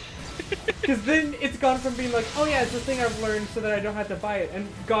 Because then it's gone from being like, oh yeah, it's the thing I've learned so that I don't have to buy it, and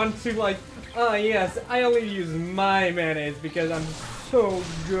gone to like, oh yes, I only use my mayonnaise because I'm so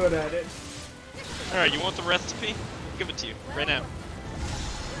good at it. Alright, you want the recipe? I'll give it to you right now.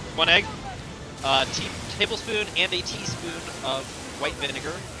 1 egg, tablespoon and a teaspoon of white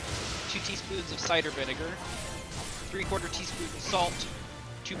vinegar, 2 teaspoons of cider vinegar, 3/4 teaspoon salt,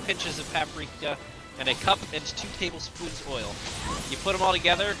 2 pinches of paprika, and a cup and 2 tablespoons oil. You put them all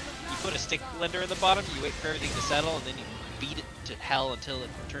together, you put a stick blender in the bottom, you wait for everything to settle, and then you beat it to hell until it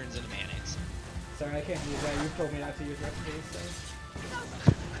turns into mayonnaise. Sorry, I can't use that. You've told me not to use recipes,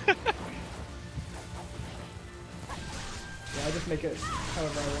 so. Yeah, I just make it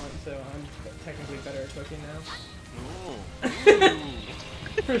however I want, so I'm technically better at cooking now. Ooh.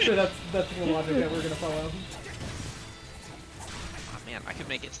 For sure, that's the logic that we're gonna follow. Oh man, I could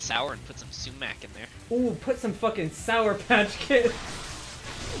make it sour and put some sumac in there. Ooh, put some fucking Sour Patch Kids.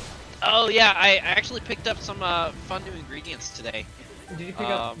 Oh yeah, I actually picked up some fun new ingredients today. Did you pick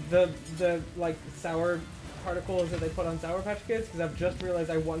up the like sour particles that they put on Sour Patch Kids? Because I've just realized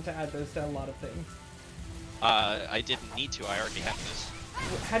I want to add those to a lot of things. I didn't need to, I already have this.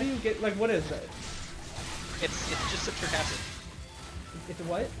 How do you get, like, what is it? It's just citric acid. It's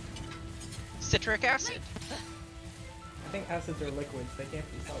what? Citric acid. I think acids are liquids. They can't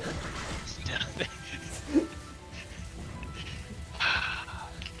be solids.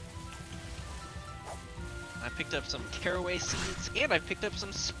 I picked up some caraway seeds, and I picked up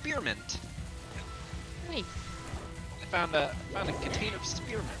some spearmint. Nice. I found a container of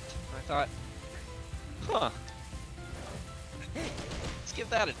spearmint. And I thought, huh, let's give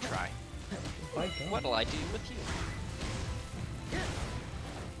that a try. My God. What'll I do with you?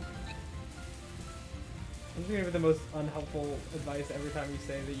 I'm gonna give you the most unhelpful advice every time you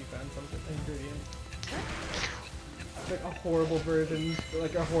say that you found some ingredient. It's like a horrible version,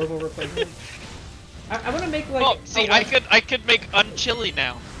 like a horrible replacement. I want to make like. Oh, see, I could make unchili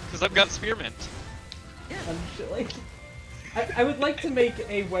now because I've got spearmint. Unchili. I would like to make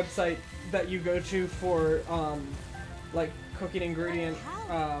a website that you go to for like cooking ingredient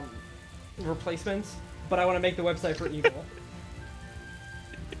replacements, but I want to make the website for evil.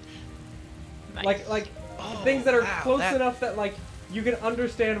 Nice. Like Oh, things that are wow, close that- enough that like you can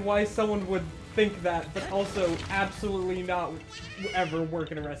understand why someone would think that, but also absolutely not ever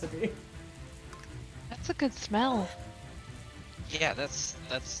work in a recipe. That's a good smell. Yeah, that's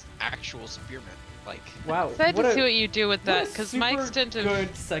actual spearmint. Like, Wow. Excited to see what you do with that, because my super extent of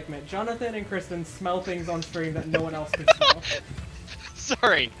good segment. Jonathan and Kristin smell things on stream that no one else can smell.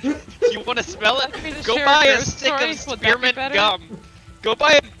 sorry. You want to smell it? Want me to Go share buy a a ghost stick story? of Would that be spearmint better? gum. Go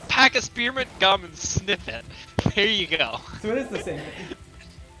buy a pack of spearmint gum and sniff it. There you go. So it is the same thing.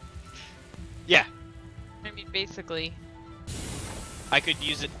 Yeah, I mean, basically. I could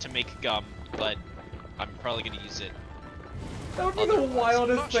use it to make gum, but I'm probably gonna use it. That would be the Otherwise,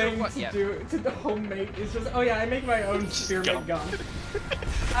 wildest not sure thing what to yet. do to homemade. It's just, oh yeah, I make my own Just spearmint gum.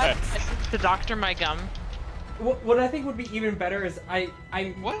 To doctor my gum. What I think would be even better is I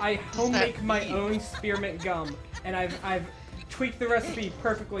What does home that make my mean? own spearmint gum, and I've tweaked the recipe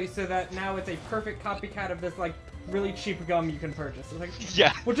perfectly so that now it's a perfect copycat of this like really cheap gum you can purchase. It's like,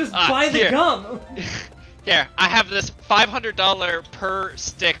 Yeah. well, just buy the here. gum. Here, I have this $500 per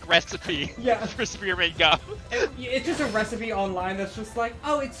stick recipe Yeah. for spearmint gum. It's just a recipe online that's just like,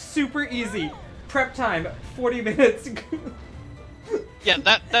 oh, it's super easy. Prep time, 40 minutes. Yeah,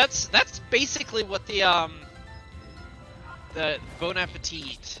 that's basically what the Bon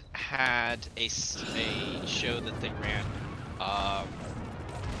Appetit had a show that they ran,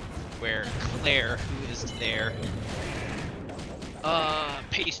 where Claire, who is their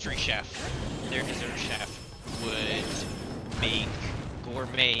pastry chef, their dessert chef, would make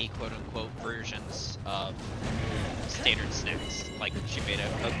gourmet, quote-unquote, versions of standard snacks. Like, she made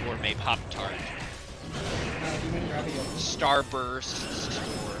a gourmet Pop-Tart, Starbursts,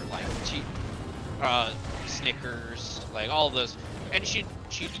 or like Snickers, like all those, and she'd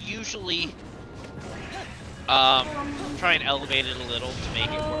usually try and elevate it a little to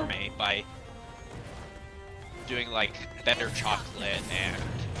make it gourmet by doing like better chocolate and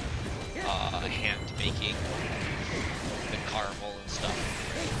hand making the caramel and stuff,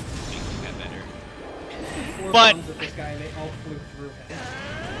 making that better. Four But- bombs with this guy, and they all flew through him.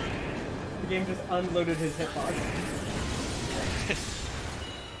 The game just unloaded his hitbox.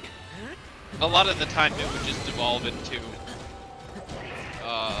 A lot of the time it would just devolve into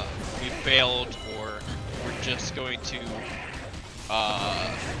we failed, or we're just going to do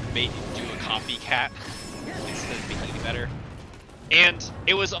a copycat instead of making it better. And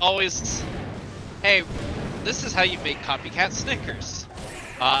it was always, hey, this is how you make copycat Snickers.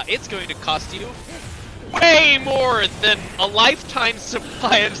 It's going to cost you way more than a lifetime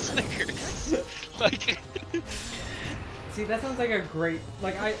supply of Snickers. Like, See, that sounds like a great,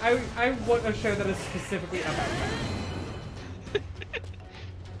 like, I want a show that is specifically about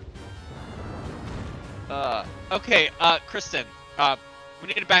that. okay, Kristin, we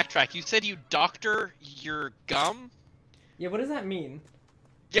need to backtrack. You said you doctor your gum? Yeah, what does that mean?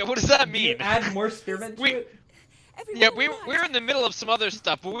 Yeah, what does that Do you mean? add more spearmint to We- it? Yeah, we're in the middle of some other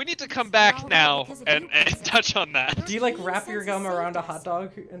stuff, but we need to come back now and touch on that. Do you, like, wrap your gum around a hot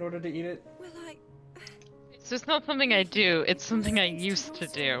dog in order to eat it? Well, It's just not something I do, it's something I used to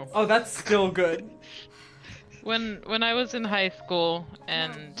do. Oh, that's still good. When I was in high school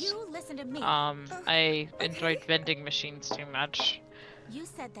and You listen to me. I enjoyed vending machines too much. You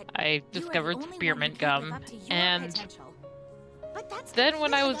said that I you are the discovered only one who spearmint can live gum, up to your and potential. But that's then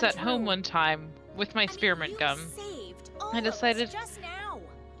when I was completely at home untrue. one time with my I mean, spearmint you gum, saved all I of us decided just now.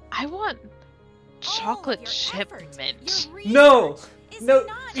 I want All of chocolate your chip effort, mint. your No! research is No,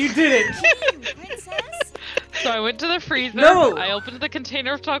 not you didn't! in vain, princess. So I went to the freezer, No! I opened the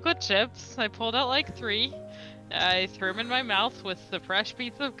container of chocolate chips, I pulled out like 3, I threw them in my mouth with the fresh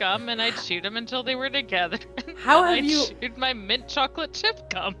piece of gum, and I'd shoot them until they were together. How And have I'd you- shoot my mint chocolate chip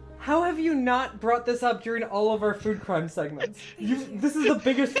gum. How have you not brought this up during all of our food crime segments? This is the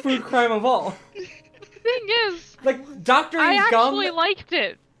biggest food crime of all. Thing is, Like, doctoring I gum... actually liked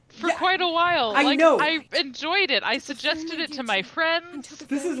it for Yeah, quite a while. I Like, know. I enjoyed it. I suggested it to my friends.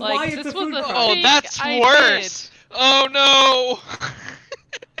 This is Like, why it's this a food was a crime. Oh, thing that's I worse. Oh no.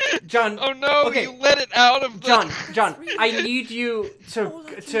 John, Oh no, okay. you let it out of the... John, I need you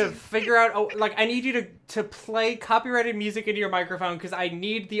to figure out. Oh, like, I need you to play copyrighted music into your microphone because I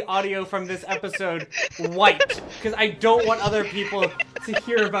need the audio from this episode wiped because I don't want other people to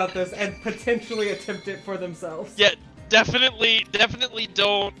hear about this and potentially attempt it for themselves. Yeah, definitely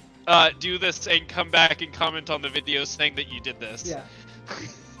don't do this and come back and comment on the video saying that you did this. Yeah.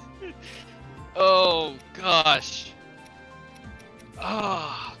 Oh gosh.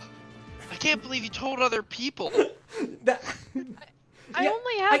 Ah. I can't believe you told other people. That- I Yeah,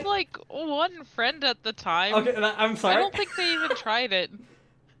 only had like one friend at the time. okay, I'm I sorry. don't think they even tried it.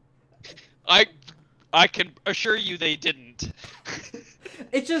 I can assure you they didn't.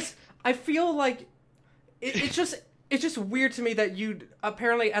 It just, I feel like it's just weird to me that you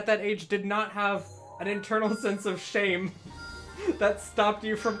apparently at that age did not have an internal sense of shame that stopped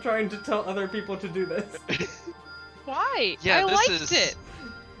you from trying to tell other people to do this. Why? Yeah, I this liked is- it.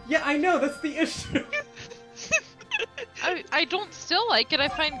 Yeah, I know, that's the issue. I don't still like it. I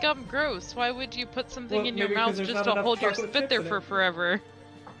find gum gross. Why would you put something Well, in your maybe 'cause mouth there's just not to enough hold your chocolate spit chips there in for it. forever?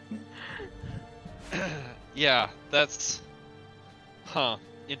 Yeah, that's... Huh.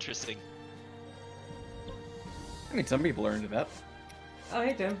 Interesting. I mean, some people are into that. Oh,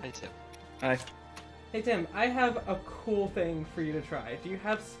 hey Tim. Hey, Tim. I Hey Tim, I have a cool thing for you to try. Do you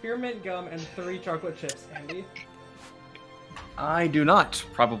have spearmint gum and 3 chocolate chips, Andy? I do not,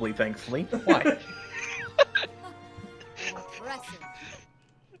 probably, thankfully. Why? Impressive.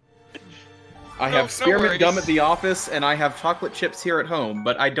 I No- no have spearmint worries. gum at the office, and I have chocolate chips here at home,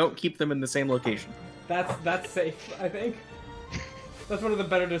 but I don't keep them in the same location. That's safe, I think. That's one of the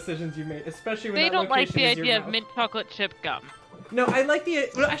better decisions you made, especially when They that don't like location the is your idea of mouth. mint chocolate chip gum. No, I like the...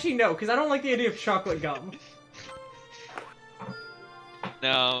 Well, actually, no, because I don't like the idea of chocolate gum.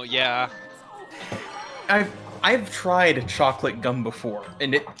 No, yeah. I've tried chocolate gum before,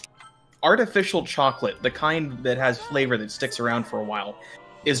 and artificial chocolate, the kind that has flavor that sticks around for a while,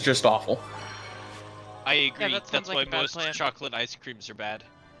 is just awful. I agree. that sounds That's like why a bad most plan. chocolate ice creams are bad.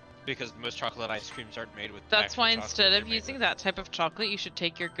 Because most chocolate ice creams aren't made with That's actual why chocolate, instead they're of made using with- that type of chocolate, you should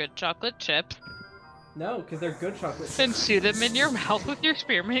take your good chocolate chip No, because they're good chocolate chips. and shoot them in your mouth with your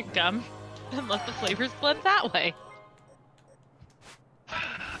spearmint gum and let the flavors blend that way.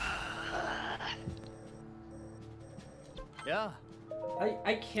 Yeah.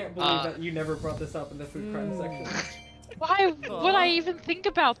 I can't believe that you never brought this up in the food crime section. Why would I even think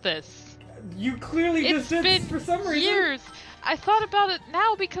about this? You clearly It's just did been for some reason. years. I thought about it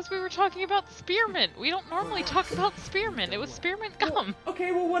now because we were talking about spearmint. We don't normally talk about spearmint. It was spearmint gum.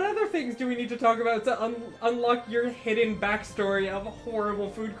 Okay, well, what other things do we need to talk about to unlock your hidden backstory of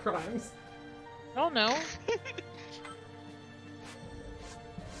horrible food crimes? I don't know.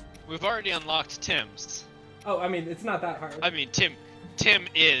 We've already unlocked Tim's. Oh, I mean, it's not that hard. I mean, Tim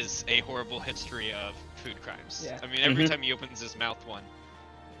is a horrible history of food crimes. Yeah. I mean, every time he opens his mouth,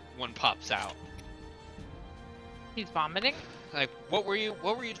 one pops out. He's vomiting. Like, what were you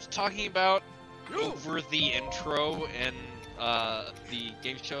talking about over the intro in the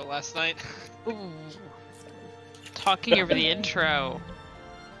game show last night? Ooh. Talking over the intro.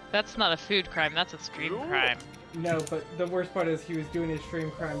 That's not a food crime, that's a stream crime. No, but the worst part is he was doing his stream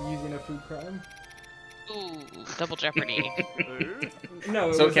crime using a food crime. Ooh, double jeopardy. No,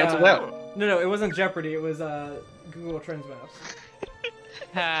 it So was, cancel out. No, it wasn't Jeopardy. It was Google Trends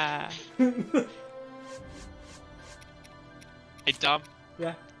Ah. Mouse. Hey, Dom.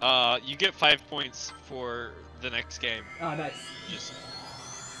 Yeah. You get 5 points for the next game. Ah, nice. Just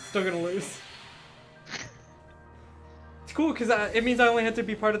Still gonna lose. It's cool because it means I only have to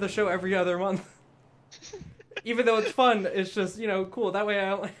be part of the show every other month. Even though it's fun, it's just, you know, cool. That way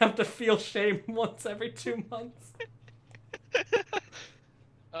I only have to feel shame once every 2 months.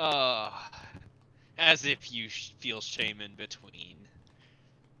 as if you feel shame in between.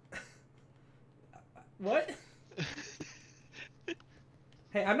 What?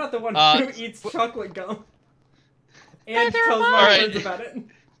 Hey, I'm not the one Uh, who eats chocolate gum. And Neither am tells I. my Alright. friends about it.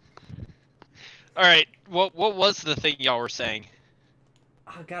 All right, what was the thing y'all were saying?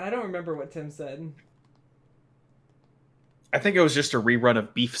 Oh god, I don't remember what Tim said. I think it was just a rerun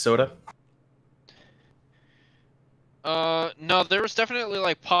of beef soda. No, there was definitely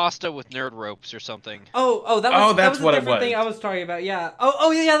like pasta with nerd ropes or something. That that's was what a it different was. thing I was talking about. Yeah.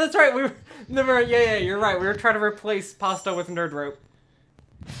 Yeah, that's right. We were never. Yeah, you're right. We were trying to replace pasta with nerd rope.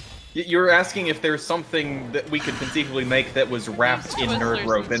 You're asking if there's something that we could conceivably make that was wrapped in nerd Twizzlers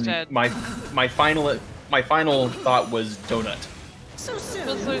rope, and instead. my final thought was donut.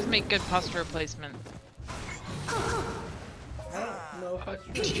 Twizzlers make good pasta replacement. I don't know if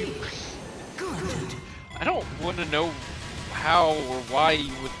that's true. I don't want to know how or why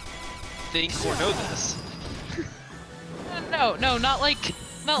you would think or know this. No, not like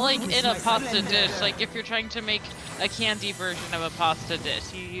in a pasta dish. Like if you're trying to make a candy version of a pasta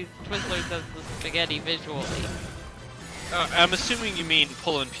dish, you use Twizzlers as the spaghetti visually. I'm assuming you mean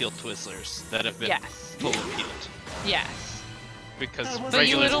pull and peel Twizzlers that have been Yes. pull and peeled. yes. Because But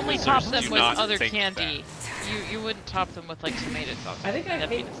you regular would only Twizzlers top them do with not other think candy. You wouldn't top them with like tomato sauce. I think I That'd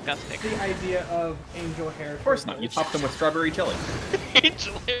be hate disgusting. the idea of angel hair. Of course not. You top them with strawberry jelly. that.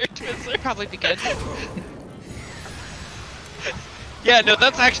 Angel hair Twizzler. Probably be good. Yeah, no,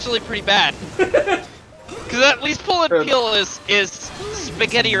 that's actually pretty bad. Because at least pull and peel is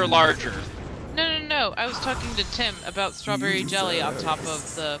spaghetti or larger. No. I was talking to Tim about strawberry jelly on top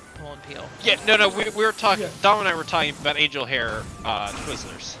of the pull and peel. Yeah, no, we were talking. Dom and I were talking about angel hair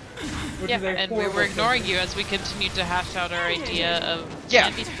Twizzlers. Which Yeah, is a and we were horrible ignoring thing. you as we continued to hash out our idea of Yeah,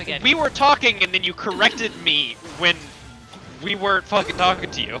 candy spaghetti. we were talking, and then you corrected me when we weren't fucking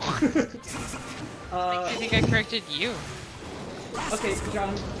talking to you. I think I corrected you. Okay,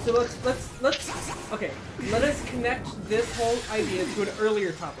 John. So let us connect this whole idea to an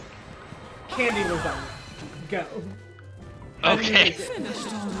earlier topic. Candy lasagna. Go. How do you Okay. make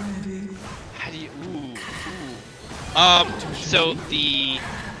it? How do you? So the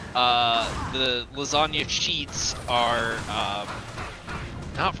lasagna sheets are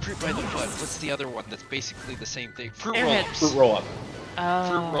not fruit by the foot. What's the other one that's basically the same thing? Fruit Airheads. roll-ups. Fruit roll up.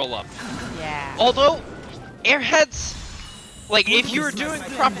 Fruit roll-up. Yeah. Although, airheads, like if you were doing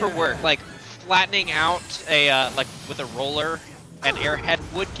proper work, like flattening out a like with a roller, an airhead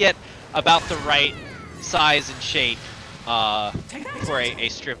would get about the right size and shape for a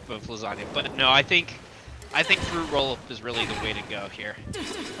strip of lasagna. But no, I think fruit roll-up is really the way to go here.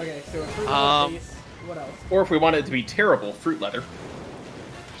 Okay, so a fruit roll base. What else? Or if we want it to be terrible, fruit leather.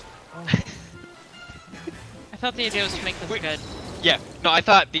 I thought the idea was to make this Wait. good. Yeah, no, I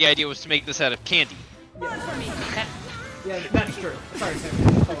thought the idea was to make this out of candy. Yeah, that's true. Sorry,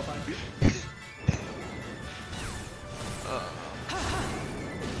 Sam. Total fine.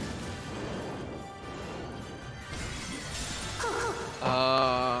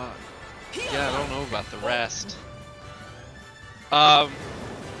 Yeah, I don't know about the rest.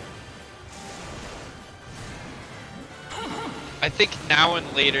 I think now and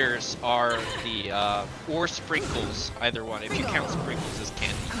laters are the, or sprinkles, either one, if you count sprinkles as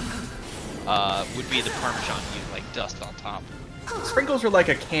candy, would be the Parmesan you, like, dust on top. Sprinkles are like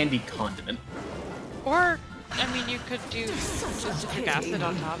a candy condiment. Or, I mean, you could do just citric acid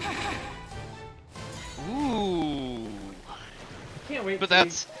on top. Ooh. I can't wait. But to-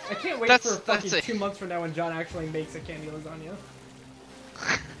 that's- I can't wait that's- for fucking that's a- 2 months from now when John actually makes a candy lasagna.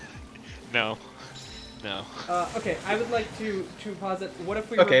 No. No. Okay, I would like to posit. What if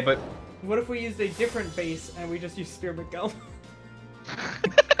we? Okay, but What if we used a different base and we just used spearmint gum?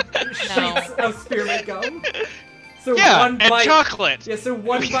 No. Sheets of spearmint gum. So Yeah, one and bite. chocolate! Yeah, so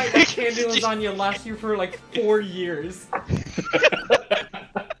one bite of candy lasagna lasts you for like 4 years.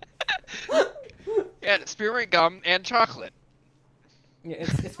 Yeah, spearmint gum and chocolate. Yeah,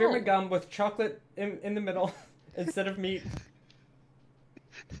 it's spearmint gum with chocolate in the middle instead of meat.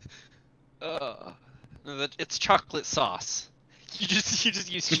 No, it's chocolate sauce. You just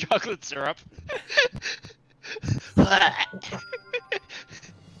use chocolate syrup.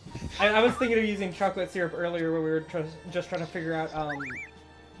 I was thinking of using chocolate syrup earlier when we were just trying to figure out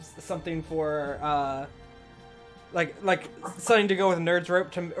something for like something to go with Nerd's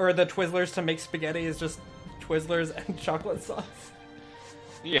rope or the Twizzlers to make spaghetti is just Twizzlers and chocolate sauce,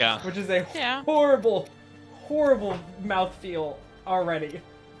 Yeah. which is a Yeah. horrible mouthfeel already.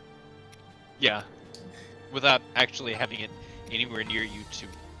 Yeah. Without actually having it anywhere near you to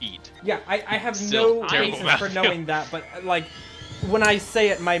eat. Yeah, I have Still no terrible basis for mouthfeel. knowing that, but like when I say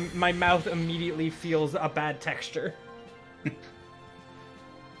it, my mouth immediately feels a bad texture.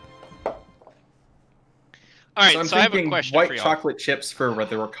 Alright, so I'm so I have a thinking question white for y'all. chocolate chips for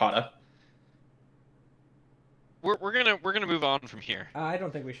the ricotta. We're gonna move on from here. I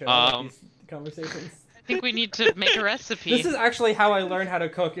don't think we should have Um, these conversations. I think we need to make a recipe. This is actually how I learned how to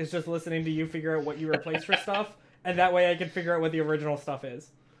cook, is just listening to you figure out what you replace for stuff, and that way I can figure out what the original stuff is.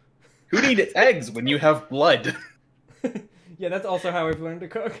 Who needs eggs when you have blood? Yeah, that's also how I've learned to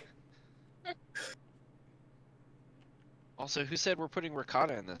cook. Also, who said we're putting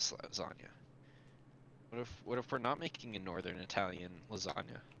ricotta in this lasagna? What if we're not making a northern Italian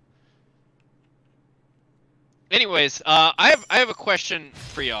lasagna? Anyways, I have a question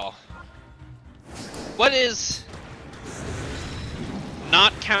for y'all. What is,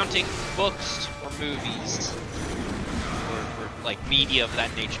 not counting books or movies or like media of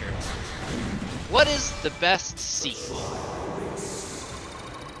that nature, what is the best sequel?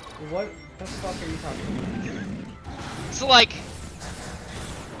 What the fuck are you talking about? So like,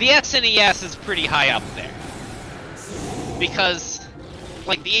 the SNES is pretty high up there because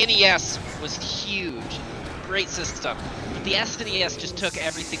like the NES was huge. Great system, but the SNES just took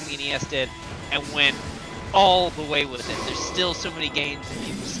everything the NES did and went all the way with it. There's still so many games and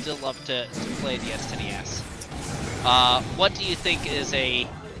people still love to play the SNES. What do you think is a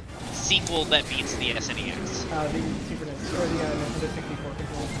sequel that beats the SNES? The Super NES, or the Nintendo 64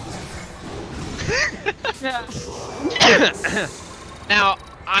 controller. Now,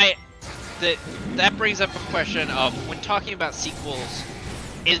 that brings up a question of, when talking about sequels,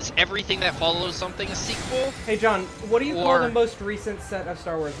 is everything that follows something a sequel? Hey John, what do you call the most recent set of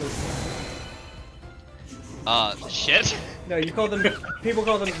Star Wars movies? Shit? No, you call them, people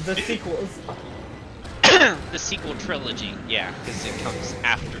call them the sequels. The sequel trilogy, yeah, because it comes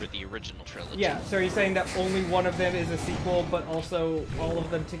after the original trilogy. Yeah, so are you saying that only one of them is a sequel, but also all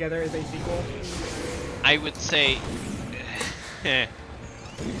of them together is a sequel? I would say...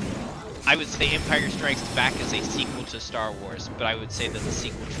 I would say Empire Strikes Back is a sequel to Star Wars, but I would say that the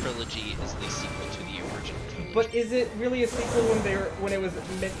sequel trilogy is the sequel to the original trilogy. But is it really a sequel when it was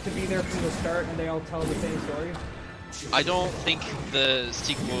meant to be there from the start and they all tell the same story? I don't think the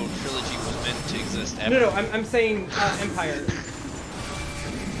sequel trilogy was meant to exist ever. No, I'm saying Empire.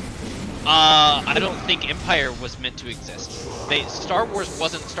 I don't think Empire was meant to exist. Star Wars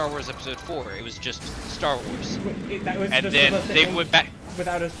wasn't Star Wars Episode 4, it was just Star Wars. That was And just then they went back...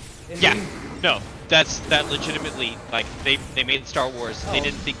 Without a... Yeah, no, that legitimately, like, they made Star Wars, they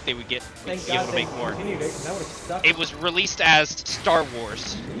didn't think they would be able to make more. That would've sucked. It was released as Star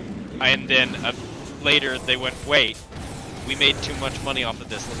Wars, and then later they went, wait, we made too much money off of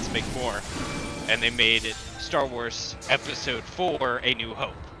this, let's make more. And they made it Star Wars Episode 4, A New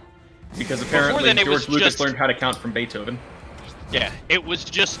Hope. Because apparently George Lucas learned how to count from Beethoven. Yeah, it was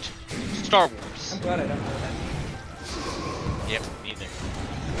just Star Wars. I'm glad I don't know that. Yep, neither.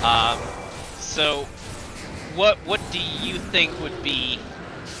 So, what do you think would be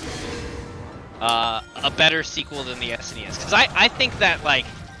a better sequel than the SNES? Because I think that, like,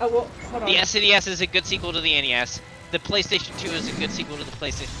 hold on. the SNES is a good sequel to the NES, the PlayStation 2 is a good sequel to the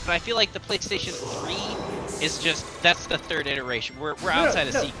PlayStation, but I feel like the PlayStation 3 is just, that's the third iteration. We're outside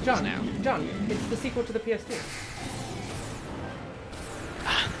of sequels now. John, it's the sequel to the PS2.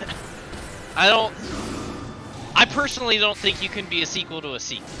 I personally don't think you can be a sequel to a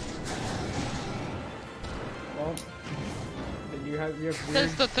sequel. Well, you have weird...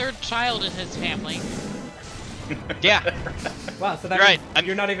 There's the third child in his family. Yeah. Wow, so that You're right. means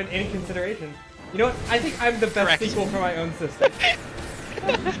you're not even in consideration. You know what? I think I'm the best sequel for my own system.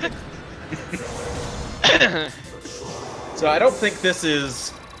 So I don't think this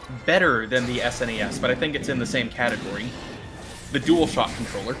is better than the SNES, but I think it's in the same category. The DualShock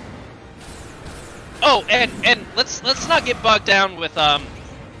controller. Oh, and let's not get bogged down with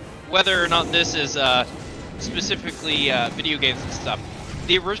whether or not this is specifically video games and stuff.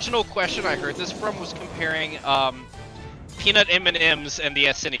 The original question I heard this from was comparing peanut M&Ms and the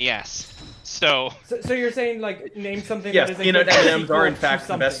SNES. So you're saying, like, name something yes, that is a peanut good M&Ms are in sequel fact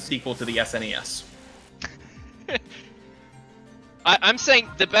to the best something. sequel to the SNES. I'm saying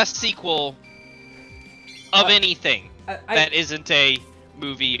the best sequel of anything that isn't a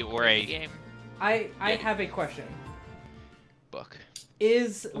movie or a game. I have a question. book.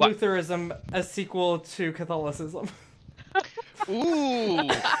 Is What? Lutheranism a sequel to Catholicism? Ooh,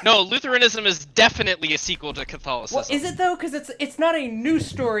 no, Lutheranism is definitely a sequel to Catholicism. Well, is it though? Because it's not a new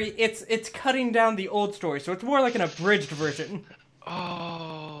story. It's cutting down the old story, so it's more like an abridged version.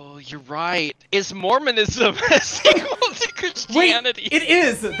 Oh, you're right. Is Mormonism a sequel to Christianity? Wait, it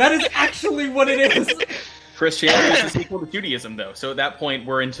is. That is actually what it is. Christianity is the sequel to Judaism, though, so at that point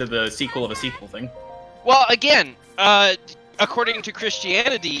we're into the sequel of a sequel thing. Well, again, according to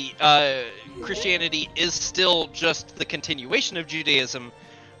Christianity, Christianity is still just the continuation of Judaism,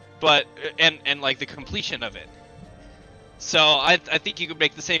 but and like the completion of it. So I think you could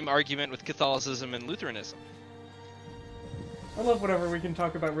make the same argument with Catholicism and Lutheranism. I love whenever we can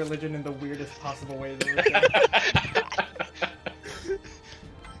talk about religion in the weirdest possible way that we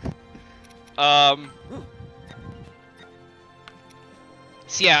can.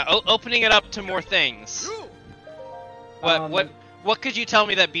 So yeah, opening it up to more things. What could you tell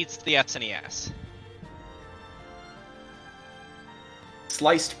me that beats the SNES?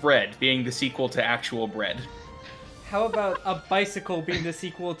 Sliced bread being the sequel to actual bread. How about a bicycle being the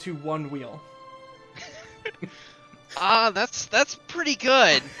sequel to One Wheel? That's pretty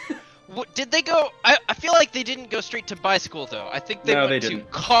good. Did they go? I feel like they didn't go straight to bicycle though. I think they went to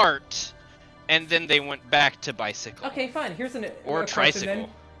cart, and then they went back to bicycle. Okay, fine. Here's a tricycle. question then.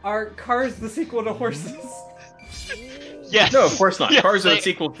 Are cars the sequel to horses? Yes. No, of course not. Yes, Cars are the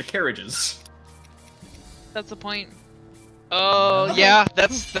sequel to carriages. That's the point. Oh, yeah,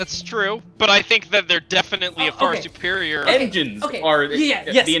 that's true. But I think that they're definitely a far superior... Engines are...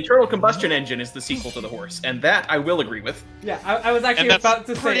 The internal combustion engine is the sequel to the horse, and that I will agree with. Yeah, I was actually about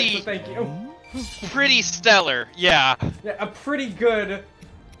to say it, so thank you. Pretty stellar, yeah. Yeah, a pretty good...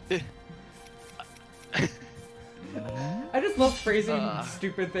 I just love phrasing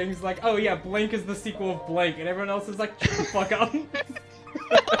stupid things like, oh yeah, Blank is the sequel of Blank, and everyone else is like, shut the fuck up.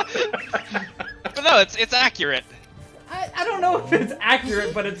 But no, it's accurate. I don't know if it's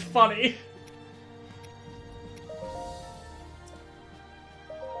accurate, but it's funny.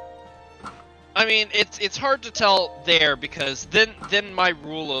 I mean, it's hard to tell there because then my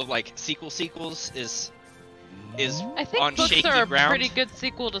rule of like sequels is I think on books shaky are ground. a pretty good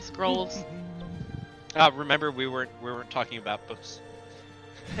sequel to Scrolls. Remember we weren't talking about books.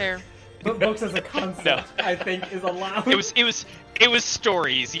 Fair. But books as a concept, I think, is allowed. It was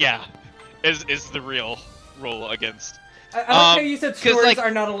stories, yeah. Is the real rule against. I like how you said stories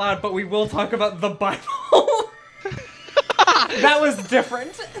are not allowed, but we will talk about the Bible. That was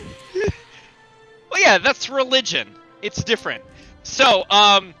different. Well, yeah, that's religion. It's different. So,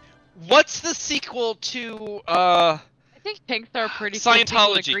 what's the sequel to I think pigs are pretty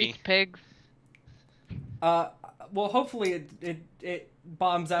Scientology? To Greek pigs. Well, hopefully it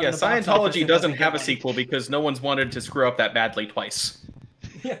bombs out. Yeah, in the box Scientology office and doesn't get have a money. sequel because no one's wanted to screw up that badly twice.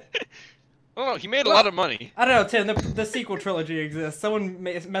 Yeah. Oh, he made a lot of money. I don't know, Tim. The sequel trilogy exists. Someone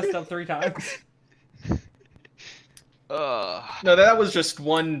messed up 3 times. No, that was just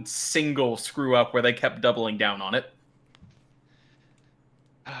one single screw up where they kept doubling down on it.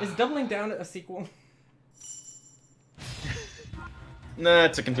 Is Doubling Down a sequel? Nah,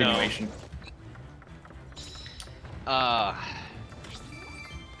 it's a continuation. No.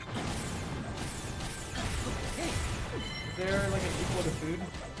 Is there like a sequel to food?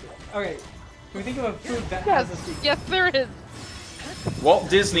 Okay, can we think of a food that has a sequel? Yes, there is. Walt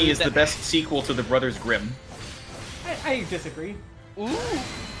Disney is the best sequel to the Brothers Grimm. I disagree. Ooh.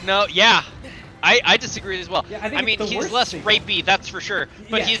 No, yeah. I disagree as well. Yeah, I think mean, it's the he's worst less sequel. rapey, that's for sure.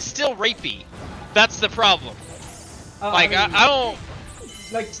 But Yeah. he's still rapey. That's the problem. I don't...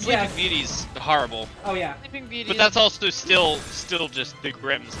 Like, Sleeping yes. Beauty's horrible. Oh, yeah. Sleeping Beauty. But that's also still just the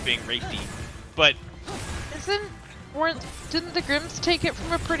Grimms being rapey. But... Didn't the Grimms take it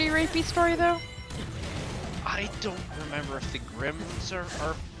from a pretty rapey story, though? I don't remember if the Grimms are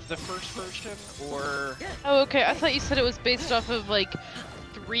the first version, or... Oh, okay. I thought you said it was based off of, like,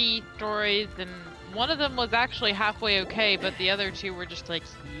 3 stories, and one of them was actually halfway okay, but the other 2 were just like...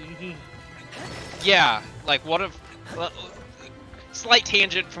 Yeah, like one of... slight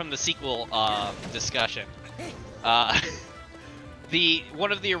tangent from the sequel discussion. One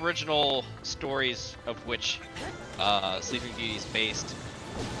of the original stories of which Sleeping Beauty is based,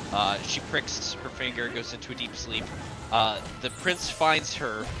 she pricks her finger, goes into a deep sleep. The prince finds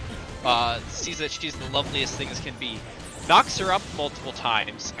her, sees that she's the loveliest thing as can be, knocks her up multiple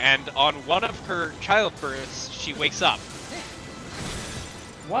times, and on one of her childbirths, she wakes up.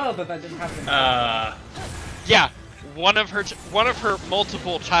 Wild that didn't happen. Yeah, one of her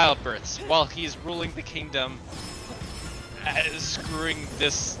multiple childbirths while he's ruling the kingdom, screwing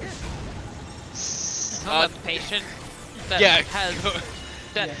this patient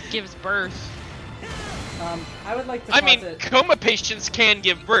that gives birth. I would like to. I mean, coma patients can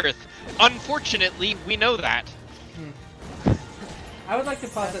give birth. Unfortunately, we know that. I would like to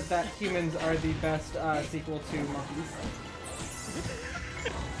posit that humans are the best sequel to monkeys.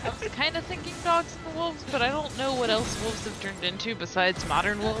 I was kind of thinking dogs and wolves, but I don't know what else wolves have turned into besides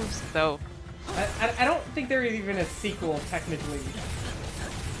modern wolves, so... I don't think they're even a sequel, technically.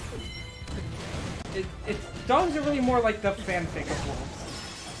 Dogs are really more like the fanfic of wolves.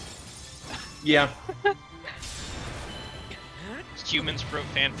 Yeah. Humans wrote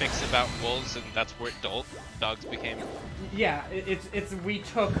fanfics about wolves, and that's where dogs became. Yeah, it's we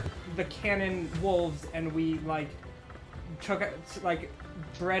took the canon wolves and we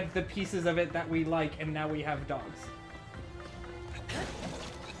bred the pieces of it that we like, and now we have dogs.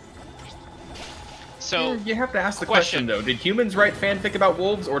 So You have to ask the question. question though: did humans write fanfic about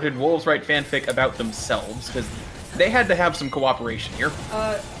wolves, or did wolves write fanfic about themselves? Because they had to have some cooperation here.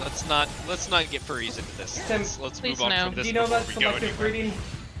 let's not get furries into this. Tim, Let's please move on no. from this Do you know before about we go selective anywhere. breeding?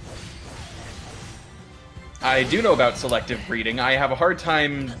 I do know about selective breeding. I have a hard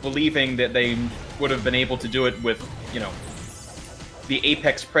time believing that they would have been able to do it with, you know, the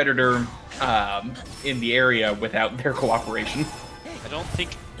apex predator in the area without their cooperation. I don't think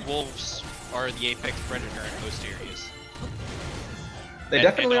wolves are the apex predator in most areas. They And-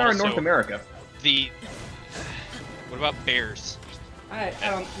 definitely and are in North also- America. What about bears? I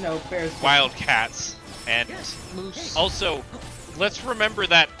don't know. Bears. Wildcats, and Moose. also, let's remember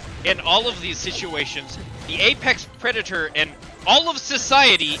that in all of these situations, the apex predator in all of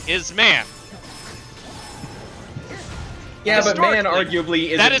society is man. Yeah, but man Historically,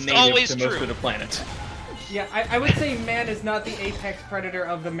 arguably that isn't is native always to most true. of the planet. Yeah, I would say man is not the apex predator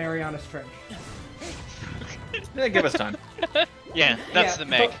of the Marianas Trench. Give us time. Yeah, that's Yeah, the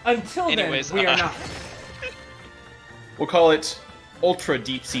Meg. but until Anyways, then, we are not. We'll call it ultra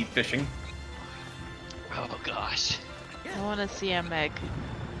deep sea fishing. Oh gosh, I want to see a Meg.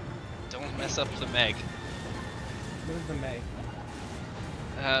 don't mess up the Meg. What is the May?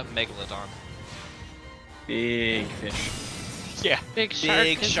 Megalodon. Big fish. Yeah, Big shark.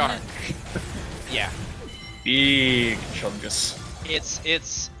 big isn't shark. it? Yeah, Big chungus.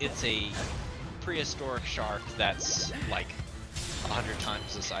 it's a prehistoric shark that's like 100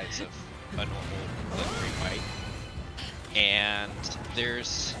 times the size of a normal great white, and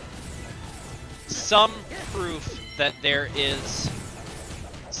there's some proof that there is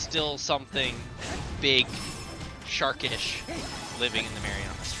still something big, sharkish living in the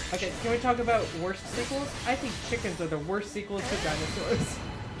Marianas Trench. Okay, can we talk about worst sequels? I think chickens are the worst sequels to dinosaurs.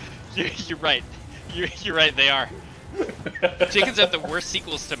 You're right. You're right. They are. Chickens have the worst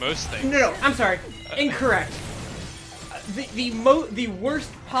sequels to most things. No, I'm sorry. Incorrect. The worst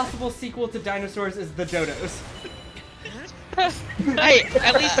possible sequel to dinosaurs is the Dodos. Hey,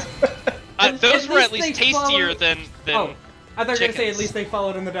 at least those were at least least they tastier followed- than Oh, I thought you were gonna say at chickens. least they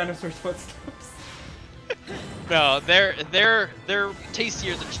followed in the dinosaurs' footsteps. No, they're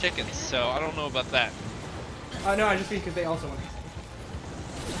tastier than chickens. So I don't know about that. No, I just mean because they also went extinct.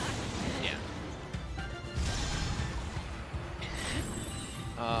 Yeah.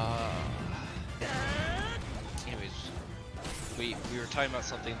 Anyways, we were talking about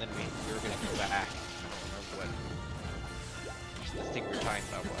something, then we were gonna go back. I don't remember what the thing we were talking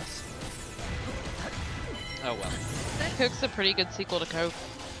about was. Oh well. Coke's a pretty good sequel to Coke.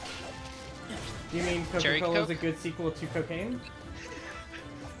 You mean Cherry Coca-Cola is a Coke? good sequel to cocaine?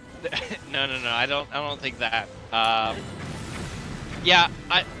 No. I don't think that. Yeah,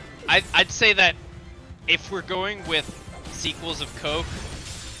 I'd say that if we're going with sequels of Coke,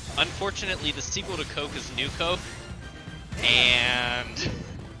 unfortunately the sequel to Coke is New Coke, and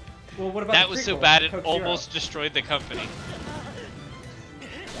Well, what about that the was so prequel, bad it Coke Zero? almost destroyed the company.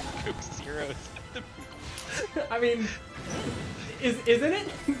 Coke Zero. I mean, isn't it?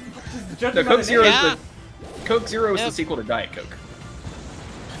 Just judge No, by Coke the Zero name. Yeah. is the Coke Zero is Yep. the sequel to Diet Coke.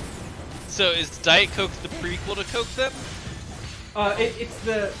 So is Diet Coke the prequel to Coke then? It's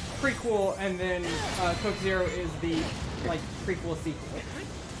the prequel, and then Coke Zero is the prequel sequel.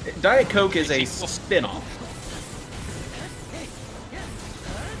 Diet Coke is a Sequel. spin-off.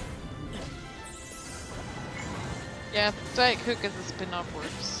 Yeah, Diet Coke as a spin-off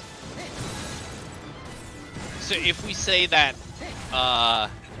works. So if we say that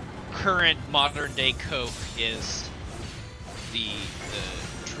current modern day Coke is the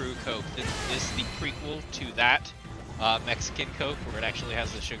true Coke, then is the prequel to that Mexican Coke where it actually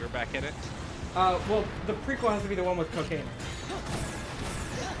has the sugar back in it? Well, the prequel has to be the one with cocaine.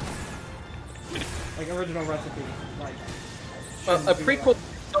 Like original recipe, like. A prequel is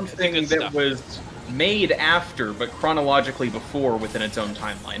something Good that stuff. was made after, but chronologically before within its own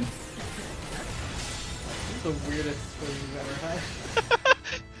timeline. This is the weirdest story you've ever had.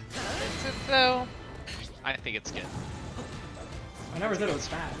 Is it though? I think it's good. I never said it was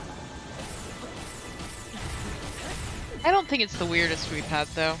bad. I don't think it's the weirdest we've had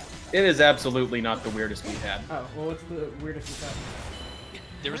though. It is absolutely not the weirdest we've had. Oh, well, what's the weirdest you've had?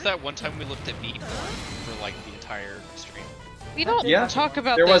 There was that one time we looked at meat porn for like the entire stream. We don't Yeah, talk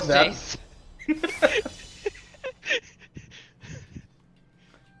about there was those that. days.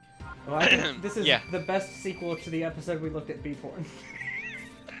 Well, I think this is Yeah. the best sequel to the episode we looked at B-porn.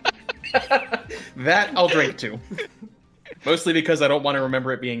 That I'll drink to. Mostly because I don't want to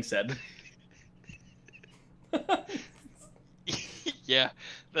remember it being said. Yeah,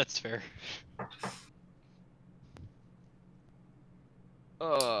 that's fair.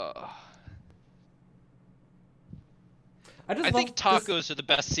 I think love tacos this- are the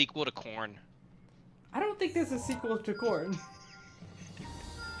best sequel to corn. I don't think there's a sequel to Corn.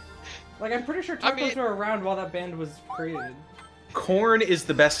 Like, I'm pretty sure tacos I mean- were around while that band was created. Corn is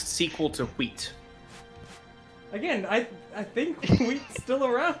the best sequel to Wheat. Again, I think Wheat's still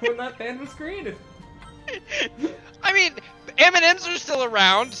around when that band was created. I mean, M&Ms are still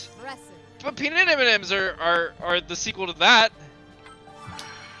around, Impressive. but peanut M&Ms are the sequel to that.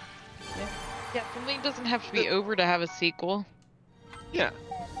 Yeah, something doesn't have to be over to have a sequel. Yeah.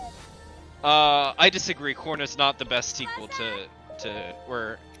 I disagree. Corn is not the best sequel to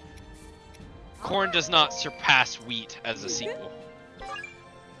where Corn does not surpass Wheat as a sequel.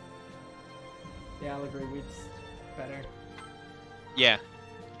 Yeah, I'll agree. Wheat's better. Yeah.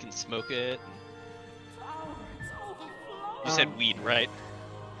 You can smoke it. You said weed, right?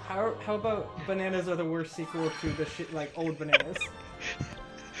 How about Bananas are the worst sequel to the shit like old Bananas?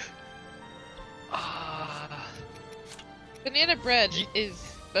 Banana Bread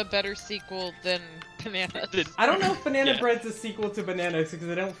is a better sequel than Bananas. I don't know if Banana Yeah. Bread's a sequel to Bananas because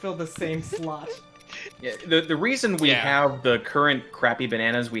they don't fill the same slot. Yeah, the reason we Yeah. have the current crappy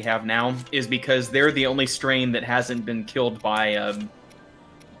bananas we have now is because they're the only strain that hasn't been killed by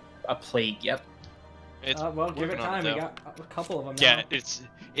a plague yet. It's Well, give it working on time. We though. got a couple of them Yeah, now.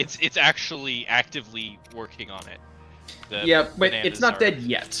 it's actually actively working on it. The Yeah, but bananas it's not are dead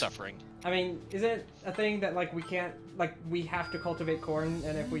yet. Suffering. I mean, is it a thing that like we can't like we have to cultivate corn,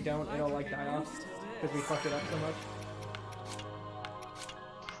 and if we don't, it'll like die off because we fucked it up so much?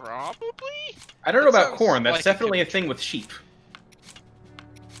 Probably. I don't know That about sounds corn. That's like it definitely could a be thing with sheep.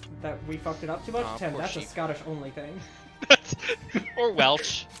 That we fucked it up too much? Tim, poor that's sheep. a Scottish only thing. Or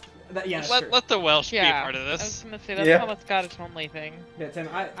Welsh. Yeah, sure. Let the Welsh be a Yeah, part of I was this. gonna say that's Yeah. not a Scottish only thing. Yeah, Tim,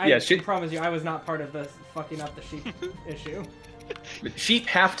 I Yeah, promise you, I was not part of this fucking up the sheep issue. But sheep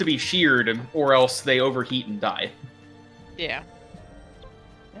have to be sheared, or else they overheat and die. Yeah.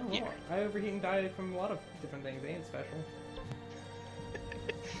 Yeah, well, Yeah. I overheat and die from a lot of different things. They ain't special.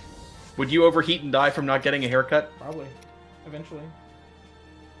 Would you overheat and die from not getting a haircut? Probably. Eventually.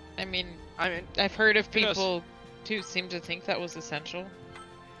 I mean, I mean, I've heard of Who knows? people who seem to think that was essential.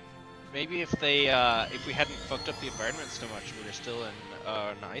 maybe if we hadn't fucked up the environment so much, we were still in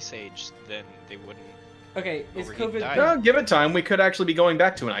an ice age, then they wouldn't. Okay, is Overheat and COVID... die. No, give it time. We could actually be going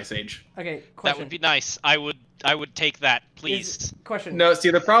back to an ice age. Okay, question. That would be nice. I would take that, please. Question. No, see,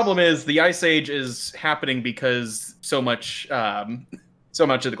 the problem is the ice age is happening because so much of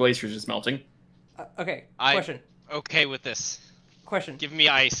the glaciers is melting. Okay, I- question. Okay with this. Question. Give me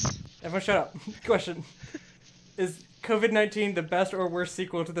ice. Everyone shut up. Question. Is COVID-19 the best or worst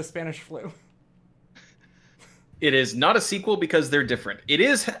sequel to the Spanish flu? It is not a sequel because they're different. It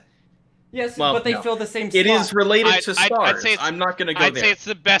is. Yes, Well, but they no. fill the same It slot. is related I'd- to I'd SARS. say it's- I'm not going to go I'd there. say it's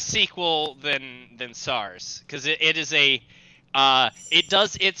the best sequel than SARS, because it is a it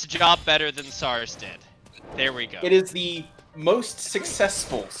does its job better than SARS did. There we go. It is the most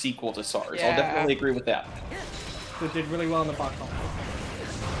successful sequel to SARS. I'll Yeah. definitely agree with that. So it did really well in the box office.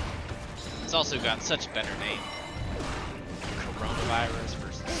 It's also got such a better name. Coronavirus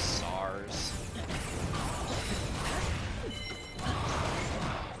versus SARS.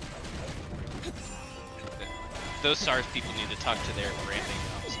 Those SARS people need to talk to their branding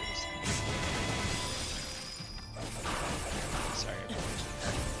officers. Sorry.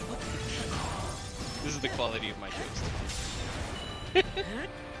 This is the quality of my jokes.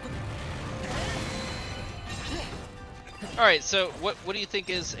 Alright, so what do you think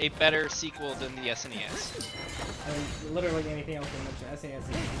is a better sequel than the SNES? I mean, literally anything else you mentioned. SNES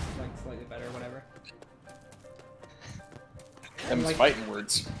is like slightly better, whatever. Them's Like- fighting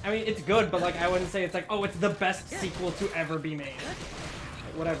words. I mean, it's good, but like I wouldn't say it's like, oh, it's the best sequel to ever be made.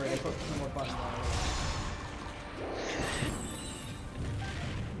 Like, whatever, they put some more buttons on it.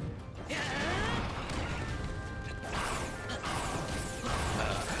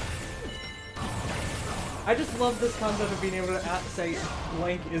 I just love this concept of being able to say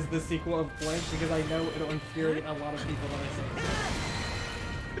blank is the sequel of blank because I know it'll infuriate a lot of people when I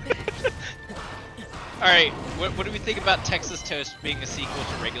say it. Alright, what do we think about Texas Toast being a sequel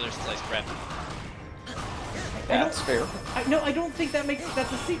to regular sliced bread? That's fair. I don't think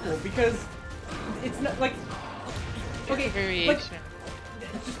that's a sequel because it's not like okay, Variation.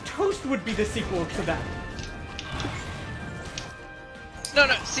 like, just Toast would be the sequel to that.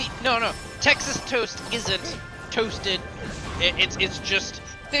 No. Texas Toast isn't toasted. It's just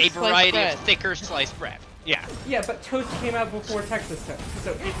Thick a sliced variety bread. of thicker sliced bread. Yeah. Yeah, but Toast came out before Texas Toast,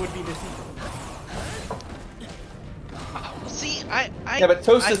 so it would be the sequel. See, Yeah, but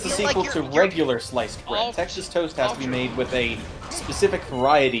toast I is the feel like sequel to you're regular sliced bread. all- Texas toast has all to be true. made with a specific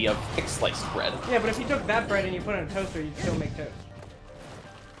variety of thick sliced bread. Yeah, but if you took that bread and you put it in a toaster, you'd still make toast.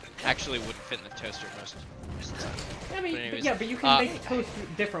 Actually wouldn't fit in the toaster most of the time. I mean, But anyways, yeah, but you can make toast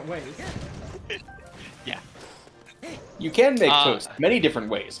different ways. Yeah. You can make Uh, toast many different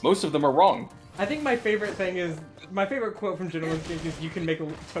ways. Most of them are wrong. I think my favorite thing is, my favorite quote from Gentleman's Gank is, you can make a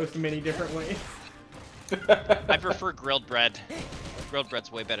toast many different ways. I prefer grilled bread. Grilled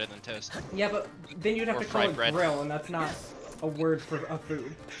bread's way better than toast. Yeah, but then you'd have Or to call fried it bread. grill, and that's not a word for a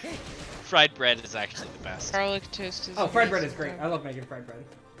food. Fried bread is actually the best. Garlic toast is. Oh, fried bread is amazing. great. I love making fried bread.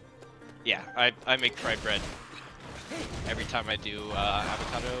 Yeah, I make fried bread every time I do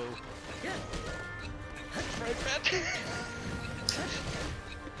avocado fried bread.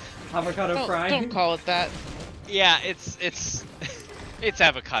 Avocado fry. Don't call it that. Yeah, it's it's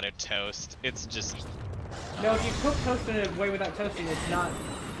avocado toast. It's just No, if you cook toast in a way without toasting, it's not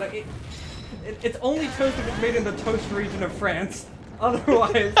like it's only toast if it's made in the toast region of France.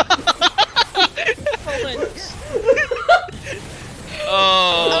 Otherwise, Excellent.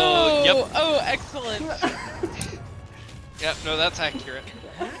 oh, yep. Oh, excellent. Yep, no, that's accurate.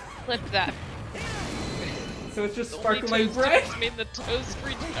 Flip that. so it's just Only sparkling toast bread. is made in the toast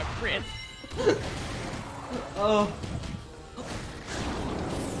region of France. Oh.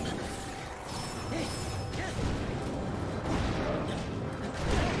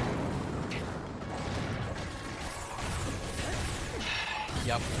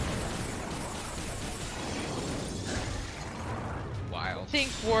 Yep. Wild. I think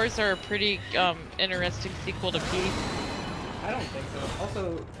Wars are a pretty interesting sequel to Peace. I don't think so.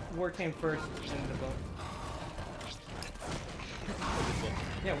 Also, War came first in the book.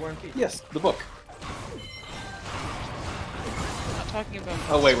 Yeah, War and Peace. Yes, the book. I'm not talking about.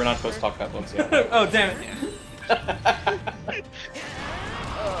 Oh wait, we're not supposed to talk about books yet. Oh, damn it.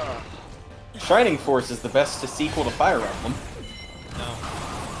 Shining Force is the best sequel to Fire Emblem. No.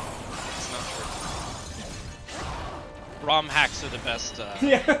 It's not true. ROM hacks are the best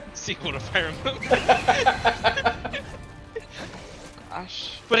Yeah. sequel to Fire Emblem.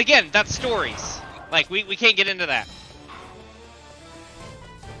 Gosh. But again, that's stories. Like, we can't get into that.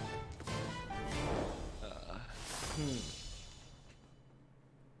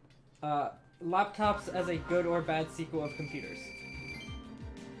 Laptops as a good or bad sequel of computers.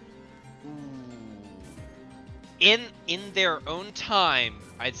 In their own time,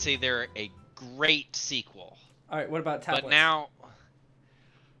 I'd say they're a great sequel. Alright, what about tablets? But now,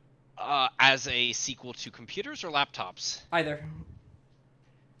 as a sequel to computers or laptops? Either.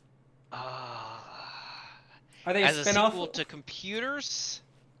 Are Are they a as a spin-off? sequel to computers,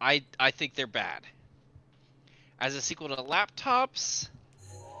 I think they're bad. As a sequel to laptops,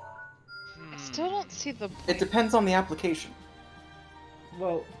 I still don't see the. It depends on the application.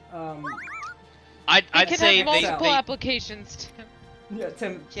 Well, I'd can say have multiple they applications. yeah,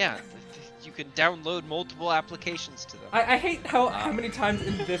 Tim. yeah, you can download multiple applications to them. I hate how many times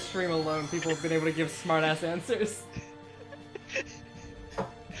in this stream alone people have been able to give smart-ass answers.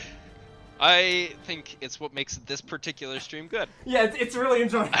 I think it's what makes this particular stream good. Yeah, it's really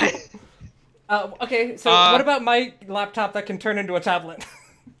enjoyable. Okay, so what about my laptop that can turn into a tablet?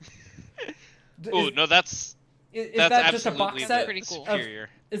 Oh no, that's Is that's that just a box absolutely set? the Pretty cool. superior.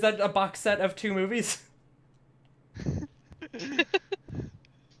 Is that a box set of 2 movies?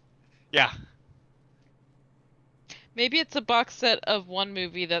 Yeah. Maybe it's a box set of one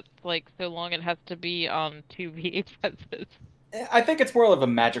movie that's like so long it has to be on 2 VHSs. I think it's more of a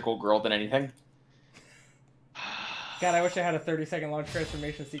magical girl than anything. God, I wish I had a 30-second long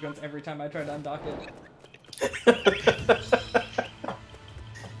transformation sequence every time I tried to undock it.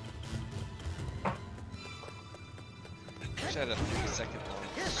 I had a 30-second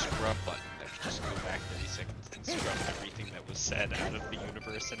long scrub button that could just go back 30 seconds and scrub everything that was said out of the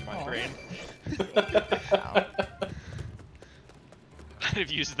universe in my brain.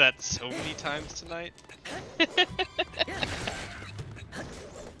 I've used that so many times tonight.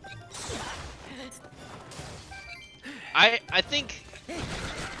 I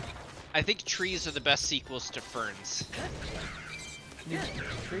think trees are the best sequels to ferns. Did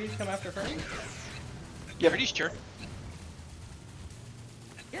trees come after ferns? Yep. Pretty sure.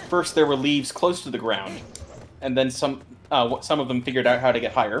 First, there were leaves close to the ground, and then some of them figured out how to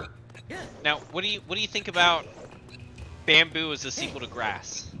get higher. Now, what do you think about bamboo as a sequel to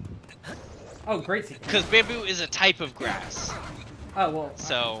grass? Oh, great sequence. Because bamboo is a type of grass. Oh, well,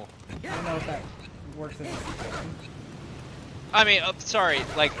 So, I don't know if that works in the sequel. I mean, sorry,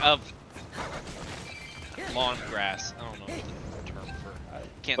 like of lawn grass. I don't know the term for.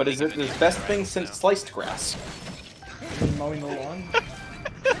 Can't But think is of it the any best right thing now. since sliced grass? Mowing the lawn.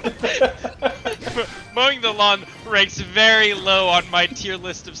 Mowing the lawn ranks very low on my tier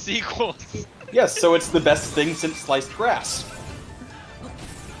list of sequels. Yes, so it's the best thing since sliced grass.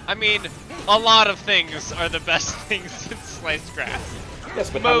 I mean, a lot of things are the best things since sliced grass. Yes,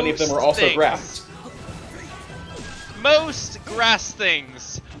 but how many of them are also things. grass? Most grass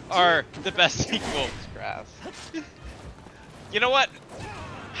things are the best sequels. Grass. You know what?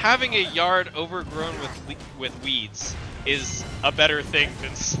 Having a yard overgrown with weeds is a better thing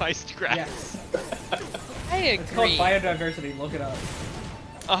than sliced grass. Yes. I It's called agree. biodiversity. Look it up.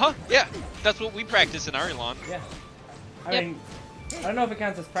 Uh-huh, yeah. That's what we practice in our lawn. Yeah. I Yep. mean, I don't know if it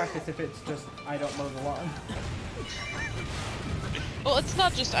counts as practice if it's just I don't mow the lawn. Well, it's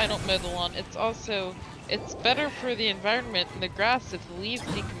not just I don't mow the lawn, it's also, it's better for the environment and the grass if the leaves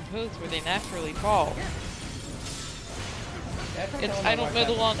decompose where they naturally fall. Yeah, tried It's telling I my don't wife mow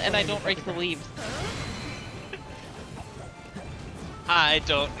the that lawn and I so don't many rake the times. leaves. I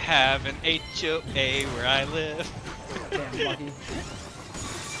don't have an HOA where I live. Damn, lucky.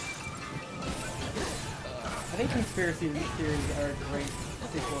 I think conspiracy theories are a great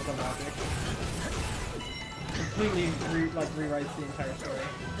sequel to Logic. Completely rewrites the entire story.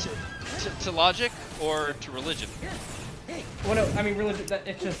 To logic or to religion? Well, no, I mean religion.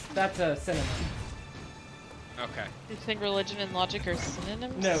 That's a synonym. Okay. You think religion and logic are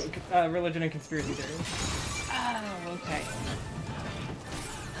synonyms? No, religion and conspiracy theories. Oh, okay.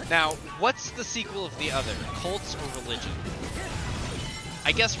 Now, what's the sequel of the other? Cults or religion?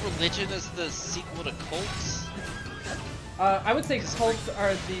 I guess religion is the sequel to cults? I would say cults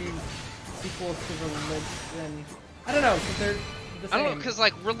are the sequels to religion. I don't know, because they're the same. I don't know, because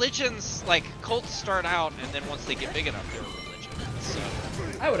like religions, like cults start out and then once they get big enough, they're a religion. So.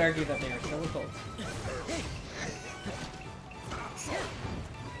 I would argue that they are still cults.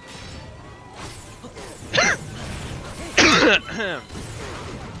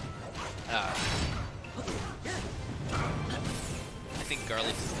 I think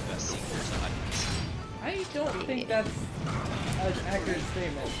garlic is the best sequel to onions. I don't think that's an accurate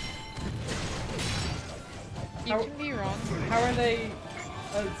statement. You How- can be wrong. How are they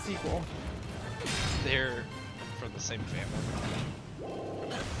a sequel? They're from the same family.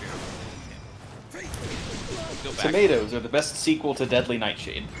 Go back. Tomatoes are the best sequel to Deadly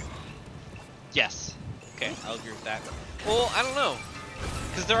Nightshade. Yes. Okay, I'll agree with that. Well, I don't know,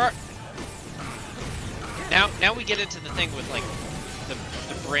 because there are. Now we get into the thing with like the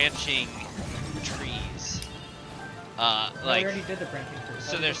branching trees. We Like already did the branching tree.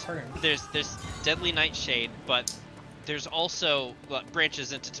 so That was there's just there's Deadly Nightshade, but there's also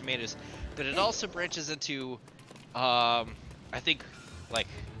branches into tomatoes, but it also branches into I think like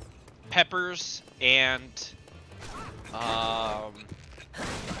peppers and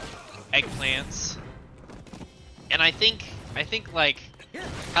eggplants, and I think like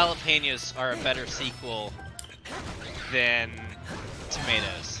jalapenos are a better sequel than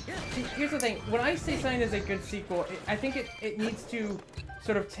tomatoes. See, here's the thing. When I say something is a good sequel, I think it needs to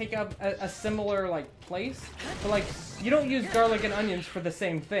sort of take up a similar like place. But like, you don't use garlic and onions for the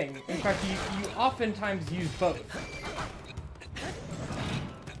same thing. In fact, you oftentimes use both.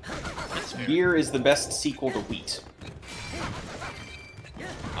 That's fair. Beer is the best sequel to wheat.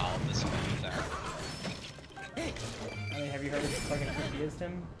 I'll disagree with that. I mean, have you heard of fucking tortillas,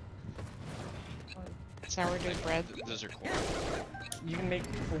 Tim? Sourdough bread. Those are cool. You can make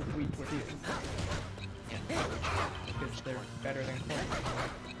full wheat tortillas. Because they're better than corn.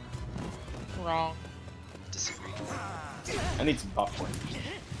 Wrong. Disagree. I need some popcorn.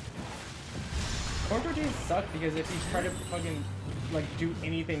 Corn tortillas suck because if you try to fucking like do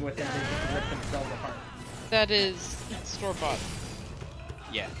anything with them, they just rip themselves apart. That is store-bought.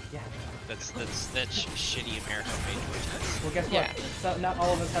 Yeah, Yeah. that's shitty American made tortillas. Well, guess Yeah. what? So not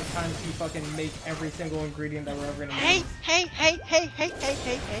all of us have time to fucking make every single ingredient that we're ever gonna Hey, use. hey.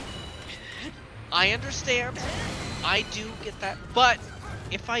 I understand. I do get that. But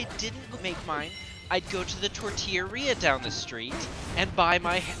if I didn't make mine, I'd go to the tortilleria down the street and buy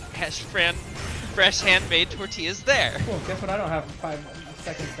my fresh handmade tortillas there. Cool. Guess what? I don't have 5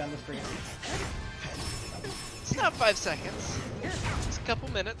 seconds down the street. It's not 5 seconds. It's a couple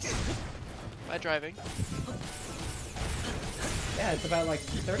minutes by driving. Yeah, it's about like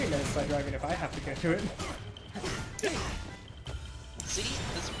 30 minutes by driving if I have to go to it. See,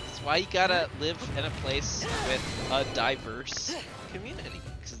 that's why you gotta live in a place with a diverse community,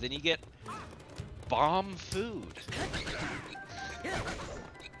 because then you get bomb food.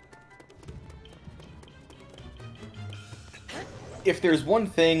 If there's one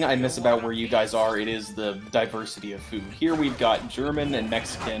thing I miss about where you guys are, it is the diversity of food. Here we've got German and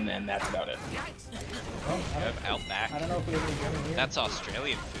Mexican, and that's about it. Oh, You have Outback. I don't know if we have any German here. That's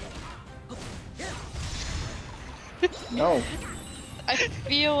Australian food. No. I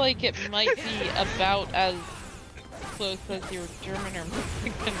feel like it might be about as close as your German or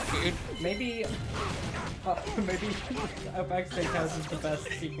Mexican food. Maybe Outback Steakhouse is the best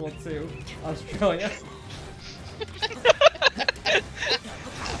sequel to Australia.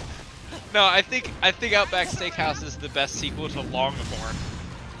 No, I think Outback Steakhouse is the best sequel to Longhorn.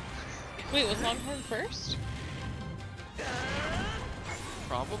 Wait, was Longhorn first?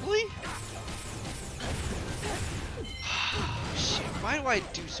 Probably? Shit, why do I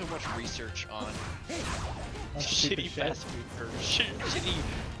do so much research on shitty fast food or shitty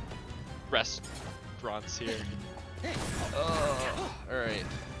restaurants here? Alright.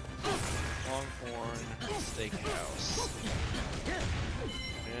 Longhorn Steakhouse.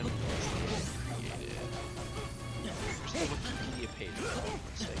 And created. Where's the Wikipedia page for Longhorn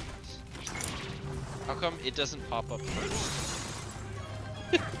Steakhouse? How come it doesn't pop up first?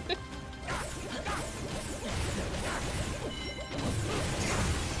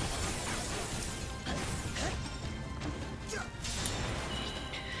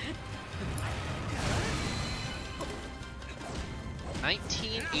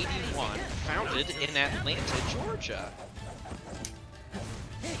 1981, founded in Atlanta, Georgia.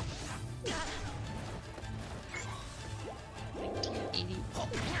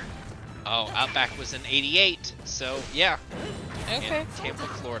 Oh, Outback was in 88, so yeah. Okay. In Tampa,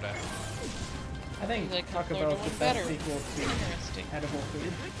 Florida. I think Like Taco Florida Bell is the one best better. sequel to Interesting. edible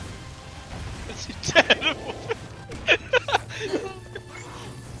food. It's terrible.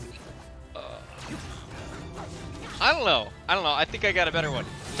 I don't know. I think I got a better one.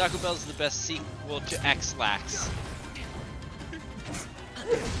 Taco Bell's the best sequel to X-Lax.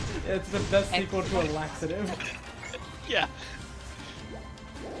 It's the best sequel to a laxative. Yeah.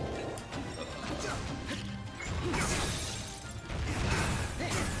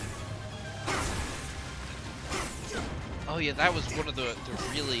 Oh yeah, that was one of the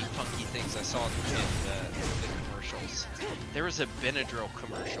really funky things I saw in the commercials. There was a Benadryl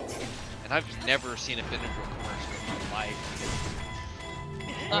commercial, and I've never seen a Benadryl commercial in my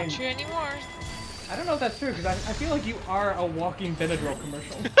life. Not true anymore. I don't know if that's true because I feel like you are a walking Benadryl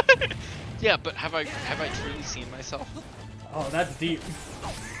commercial. Yeah, but have I truly seen myself? Oh, that's deep.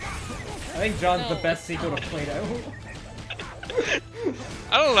 I think John's the No. best sequel to Play-Doh.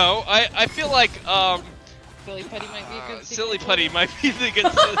 I don't know. I feel like Silly Putty might be a good Silly sequel. Putty might be the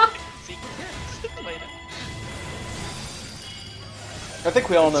good sequel. I think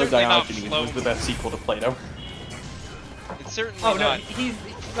we all know Certainly not Diogenes flow. was the best sequel to Plato. It's certainly Oh no, not. he's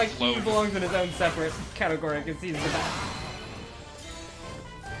like he Load. belongs in his own separate category because he's the best.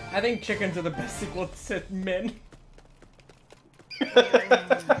 I think chickens are the best sequel to men.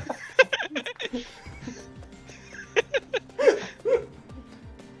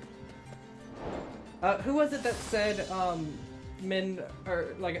 Who was it that said men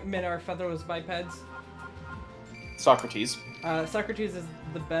are featherless bipeds? Socrates. Socrates is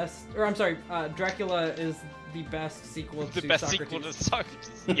the best, or I'm sorry, Dracula is the best sequel The to best Socrates. sequel to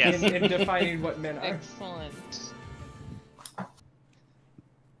Socrates. Yes. in defining what men are. Excellent.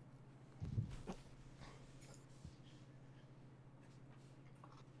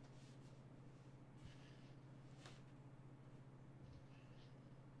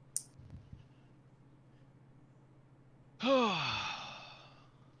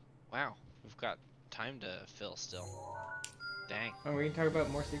 Wow, we've got time to fill still. Dang. Oh, we can talk about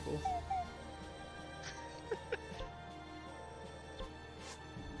more sequels.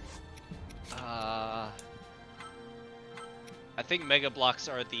 I think Mega Bloks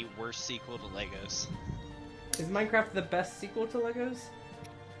are the worst sequel to Legos. Is Minecraft the best sequel to Legos?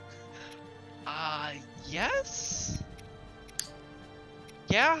 Yes?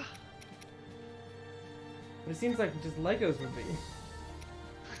 Yeah? It seems like just Legos would be.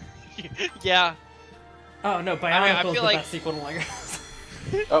 Yeah. Oh no, I Bionicle's feel the like- best sequel to Legos.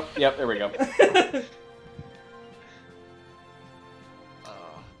 Oh, yep, there we go.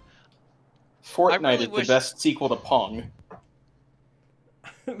 Fortnite really is wish- the best sequel to Pong.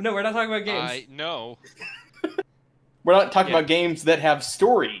 No, we're not talking about games. I know. We're not talking Yeah. about games that have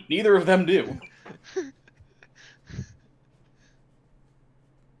story. Neither of them do.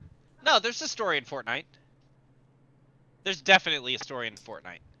 No, there's a story in Fortnite. There's definitely a story in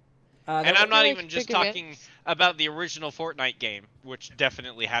Fortnite. And I'm not like even just big talking events. about the original Fortnite game, which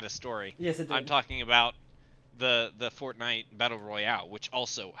definitely had a story. Yes, it did. I'm talking about the Fortnite Battle Royale, which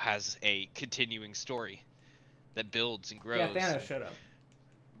also has a continuing story that builds and grows. Yeah, Thanos showed up.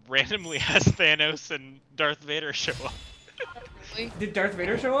 Randomly has Thanos and Darth Vader show up. Really? Did Darth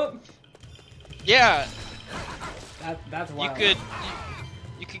Vader show up? Yeah, That's you wild.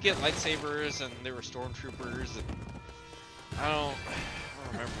 you could get lightsabers, and there were stormtroopers, and I don't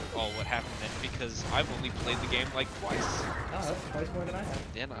remember all what happened then because I've only played the game like twice. Oh, that's twice more than I have.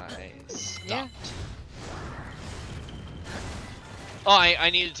 Then I stopped. Yeah. Oh, I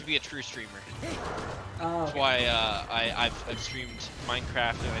needed to be a true streamer. Oh, That's okay. why I've streamed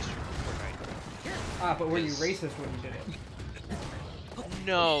Minecraft and I streamed Fortnite. Ah, but were you Yes. racist when you did it?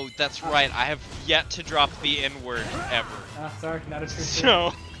 No, that's right. I have yet to drop the N-word ever. Ah, sorry, not a true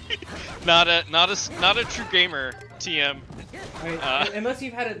So, not a true gamer, TM. I mean, unless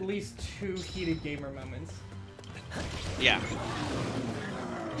you've had at least 2 heated gamer moments. Yeah.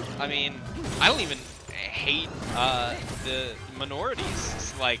 I mean, I don't even hate the minorities.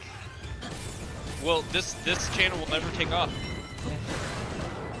 It's like, well, this channel will never take off.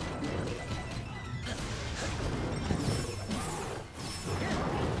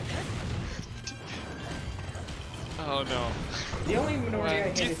 Oh no. The only minority I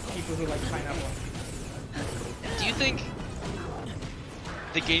hate Do you- is people who like pineapple. Do you think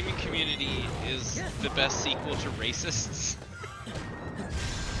the gaming community is the best sequel to racists?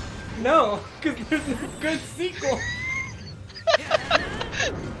 No, because there's a good sequel.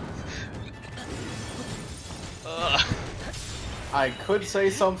 I could say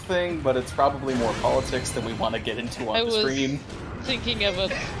something, but it's probably more politics than we want to get into on I the was stream. thinking of a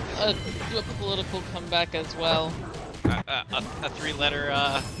political comeback as well. A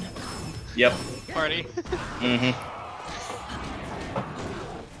three-letter Yep. party. Mm-hmm.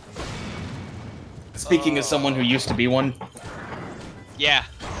 Speaking as someone who used to be one, Yeah,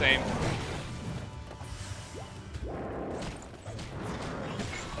 same.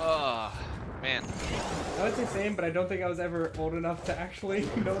 Oh, man. I would say same, but I don't think I was ever old enough to actually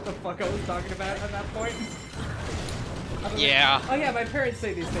know what the fuck I was talking about at that point. I was Yeah. like, oh yeah, my parents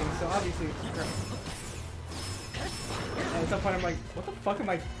say these things, so obviously it's correct. And at some point I'm like, what the fuck am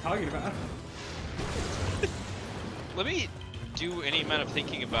I talking about? Let me do any amount of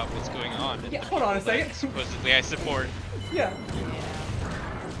thinking about what's going on. in Yeah, the hold on a people that second. Supposedly I support. Yeah.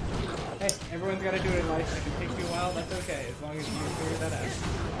 Hey, everyone's gotta do it in life. If it takes you a while, that's okay, as long as you figure that out.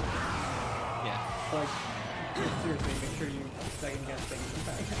 Yeah. Like, seriously, make sure you second guess things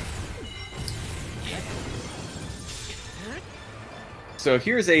sometimes. so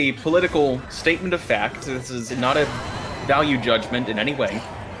here's a political statement of fact. This is not a value judgment in any way.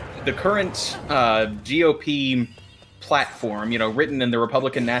 The current GOP platform, written in the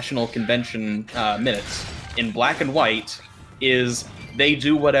Republican National Convention minutes in black and white, is they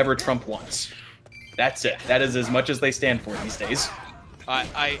do whatever Trump wants. That's it. That is as much as they stand for these days.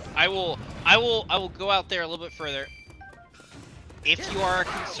 I will go out there a little bit further. If you are a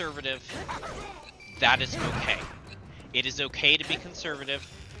conservative, that is okay. It is okay to be conservative.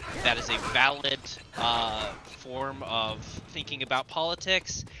 That is a valid form of thinking about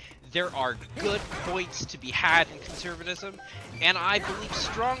politics. There are good points to be had in conservatism, and I believe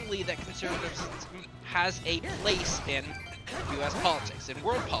strongly that conservatism has a place in U.S. politics, in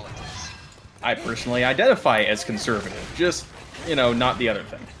world politics. I personally identify as conservative, just, not the other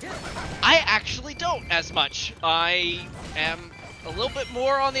thing. I actually don't as much. I am a little bit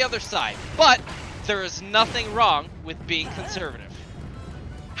more on the other side, but there is nothing wrong with being conservative.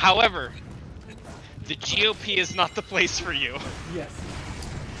 However, the GOP is not the place for you. Yes.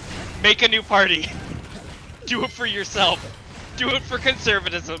 Make a new party. Do it for yourself. Do it for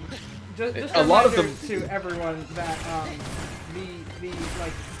conservatism. Just A lot of reminder them- to everyone that the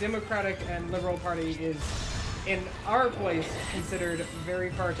like Democratic and Liberal Party is in our place considered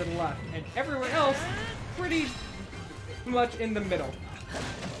very far to the left, and everyone else pretty much in the middle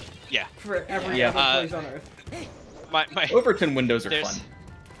Yeah. for every Yeah. other place on Earth. My Overton windows are there's fun.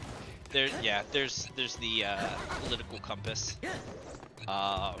 there's the political compass,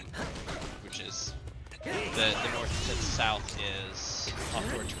 which is the north to the south is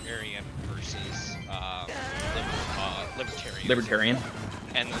authoritarian versus libertarian. Libertarian.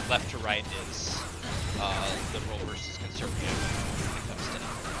 And the left to right is liberal versus conservative when it comes to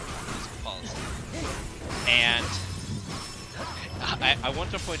physical policy. And I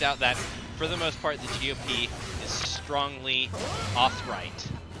want to point out that for the most part, the GOP is strongly auth-right.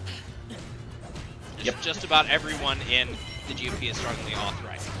 Yep. Just about everyone in the GOP is strongly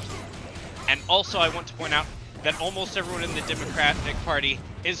auth-right. And also, I want to point out that almost everyone in the Democratic Party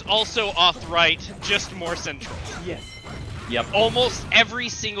is also auth-right, just more central. Yes. Yep. Almost every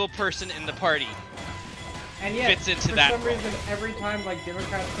single person in the party And yet, fits into for that some role. reason, every time like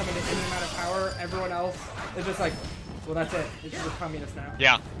Democrats come into any amount of power, everyone else is just like, well, that's it. It's just communist now.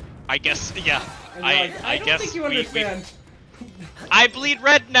 Yeah, I guess. Yeah, And you're like, I don't guess think you we- understand. I bleed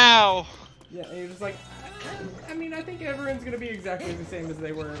red now. Yeah, and you're just like, I mean, I think everyone's gonna be exactly the same as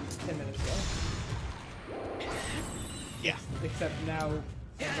they were 10 minutes ago. Yeah. Except now, a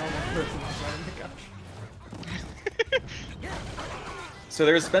normal person is running the couch. So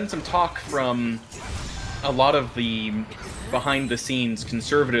there's been some talk from a lot of the behind-the-scenes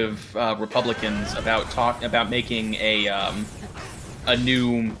conservative Republicans about making a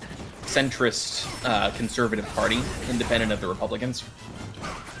new centrist conservative party, independent of the Republicans,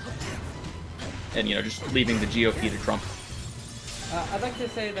 and just leaving the GOP to Trump. I'd like to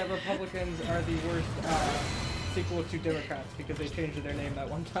say that Republicans are the worst sequel to Democrats because they changed their name that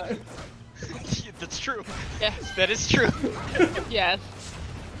one time. That's true. Yeah. That is true. Yes.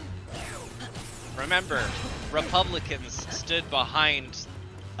 Remember, Republicans stood behind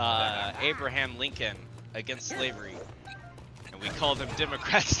Abraham Lincoln against slavery, and we call them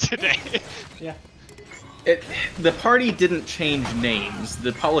Democrats today. Yeah. The party didn't change names.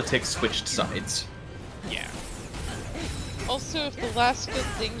 The politics switched sides. Yeah. Also, if the last good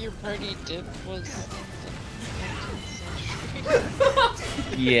thing your party did was in the 19th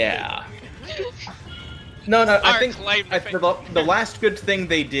century. Yeah. No, I think claim to fame. the last good thing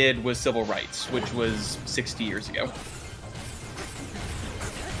they did was civil rights, which was 60 years ago.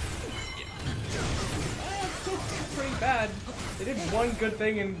 It's pretty bad. They did one good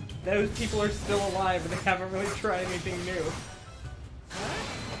thing and those people are still alive and they haven't really tried anything new.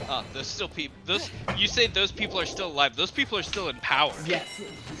 There's still people. You say those people are still alive. Those people are still in power. Yes.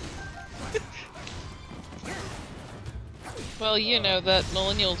 Well, you know that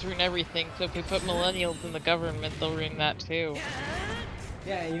millennials ruin everything, so if we put millennials in the government, they'll ruin that too.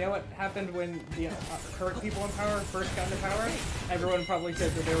 Yeah, you know what happened when the current people in power first got into power? Everyone probably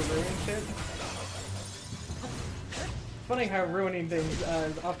said that they were ruining shit. It's funny how ruining things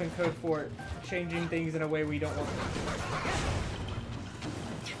is often code for changing things in a way we don't want them to.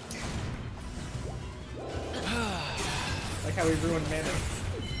 Like how we ruined mayonnaise.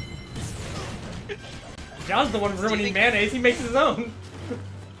 John's the one ruining mayonnaise, he makes his own!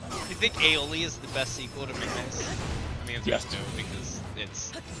 You think aioli is the best sequel to mayonnaise? I mean, Yes. no, because it's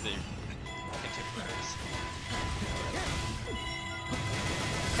the contemporaries.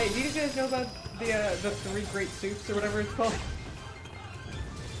 Hey, do you guys know about the three great soups or whatever it's called?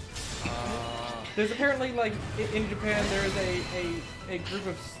 There's apparently, like, in Japan, there's a group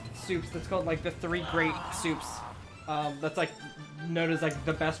of soups that's called, like, the three great soups. That's, like, known as, like,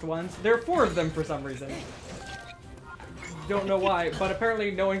 the best ones. There are 4 of them for some reason. Don't know why, but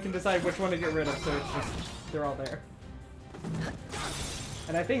apparently no one can decide which one to get rid of, so it's just, they're all there.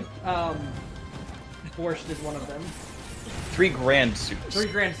 And I think, borscht is one of them. 3 grand soups. 3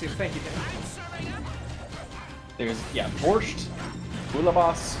 grand soups, thank you, Dan. There's, borscht,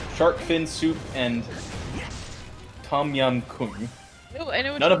 boulabas, shark fin soup, and tom yum goong. No, I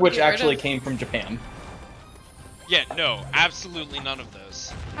know which None of one to which get rid actually of. came from Japan. Yeah, no, absolutely none of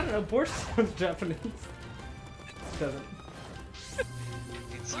those. I don't know, borscht sounds Japanese. It doesn't.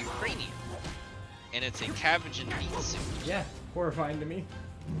 It's Ukrainian, and it's a cabbage and beet soup. Yeah, horrifying to me.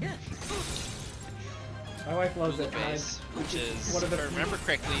 My wife loves it. and I- Bouillabaisse, which is, one of the if I remember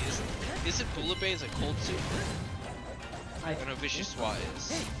correctly, is it bouillabaisse a cold soup? I, I know vichyssoise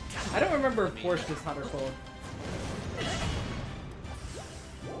is. I don't remember if borscht is hot or cold.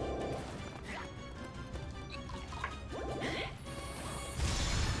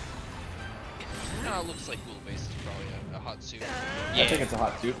 No, it looks like bouillabaisse is probably a hot soup. I think it's a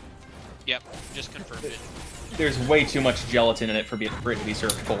hot soup. Yep, just confirmed it. There's way too much gelatin in it for it to be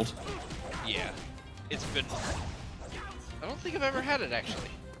served cold. Yeah, it's been. I don't think I've ever had it actually.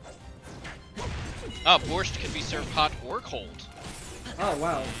 Borscht can be served hot or cold. Oh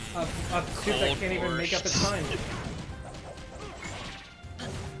wow, a soup that Cold can't even make up its borscht.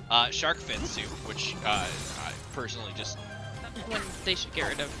 mind. Shark fin soup, which I personally just. That's one they should get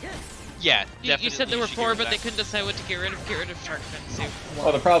rid of. Yeah, You said there were should 4, get rid but of they that. couldn't decide what to get rid of. Get rid of shark fin soup.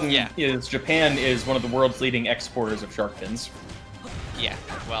 Well, the problem Yeah. is Japan is one of the world's leading exporters of shark fins. Yeah,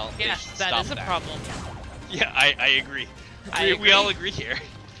 well, they Yes, should that stop is a problem. Yeah, I agree. I We all agree. agree here.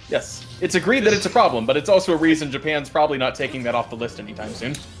 Yes, it's agreed that it's a problem, but it's also a reason Japan's probably not taking that off the list anytime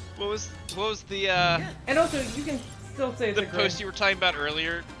soon. What was the And also, you can still say it's the a great. post you were talking about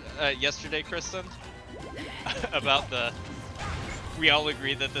earlier, yesterday, Kristen? About the. We all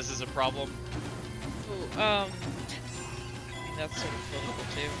agree that this is a problem. Ooh, I mean, that's sort of political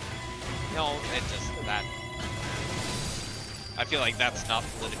too. No, it just that. I feel like that's not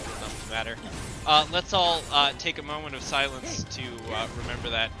political enough to matter. Let's all take a moment of silence to remember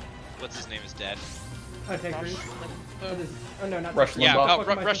that what's his name is dead. Oh, take Rush Reese. Limbaugh. Oh no, not Rush Yeah, Limbaugh.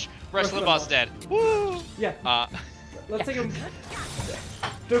 Fuck am I Rush saying? Limbaugh's dead. Woo! Yeah, let's take him.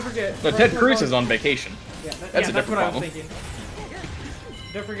 Don't forget. But Rush Ted Cruz Limbaugh's- is on vacation. Yeah, That's a that's different what I problem. was thinking.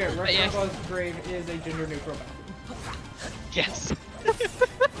 Don't forget, Rush yeah. Limbaugh's grave is a gender-neutral bathroom. Yes.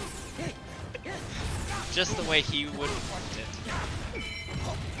 Just the way he would want it.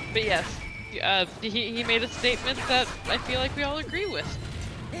 But yes, he made a statement that I feel like we all agree with.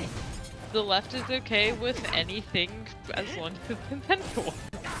 The left is okay with anything as long as it's consensual.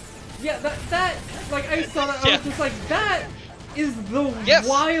 Yeah, that like I saw that, I Yeah. was just like, that is the Yes.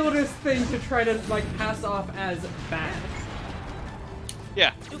 wildest thing to try to like pass off as bad.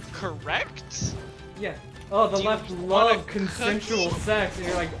 Yeah. Correct? Yeah. Oh, the Do you left want love a consensual cookie? sex, and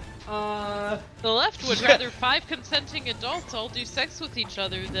you're like, The left would Yeah. rather 5 consenting adults all do sex with each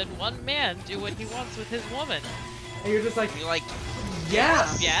other than one man do what he wants with his woman. and you're just like, You're like, yeah.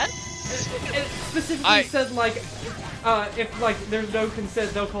 Yes? It specifically I- said like, if like there's no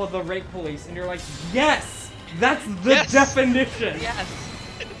consent, they'll call the rape police, and you're like, yes, that's the Yes. definition. Yes.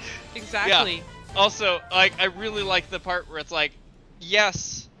 Exactly. yeah. Also, like, I really like the part where it's like,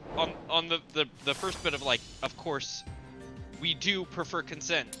 yes, on the first bit of like, of course, we do prefer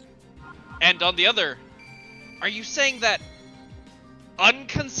consent. And on the other, are you saying that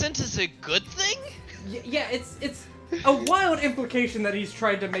unconsent is a good thing? Yeah, it's a wild implication that he's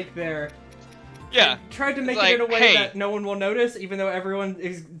tried to make there. Yeah. Tried to make Like, it in a way hey. that no one will notice, even though everyone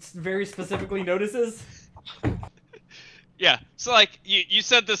is very specifically notices. Yeah. So like, you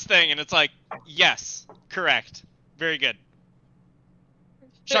said this thing, and it's like, yes, correct, very good.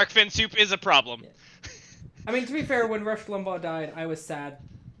 Shark fin soup is a problem. I mean, to be fair, when Rush Limbaugh died, I was sad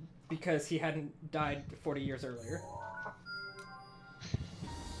because he hadn't died 40 years earlier.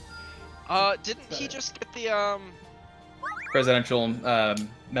 Didn't he just get the Presidential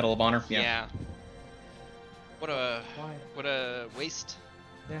Medal of Honor. Yeah. What a Why? what a waste.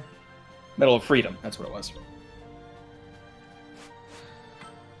 Yeah. Medal of Freedom. That's what it was.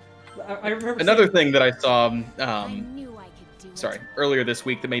 I remember Another seeing- thing that I saw, I knew I could do it. sorry, earlier this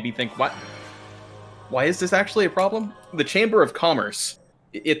week that made me think, what? Why is this actually a problem? The Chamber of Commerce,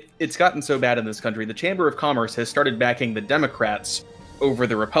 it's gotten so bad in this country, the Chamber of Commerce has started backing the Democrats over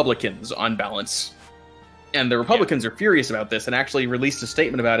the Republicans on balance. And the Republicans are furious about this and actually released a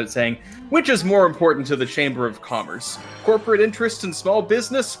statement about it saying, which is more important to the Chamber of Commerce? Corporate interest in small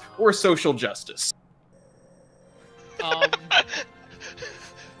business or social justice?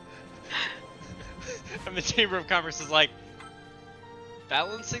 And the Chamber of Commerce is like,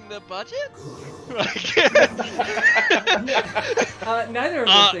 balancing the budget? Like, neither of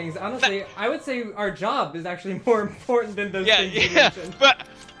those things. Honestly, I would say our job is actually more important than those things you mentioned. But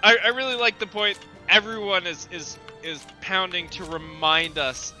I really like the point. Everyone is pounding to remind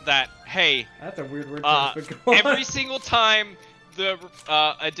us that, hey, That's a weird word for us, but go on. every single time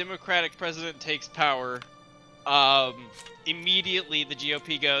a Democratic president takes power, immediately the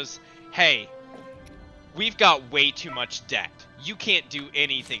GOP goes, hey, we've got way too much debt. You can't do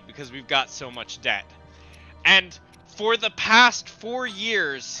anything because we've got so much debt. And for the past 4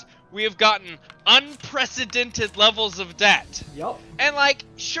 years, we have gotten unprecedented levels of debt. Yup. And like,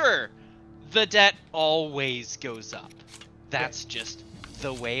 sure, the debt always goes up. That's just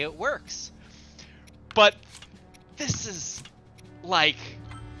the way it works. But this is like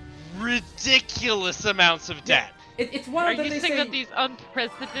ridiculous amounts of debt. It's Are wild that you they saying say that these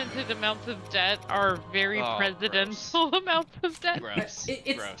unprecedented amounts of debt are very Oh, presidential amounts of debt? Gross.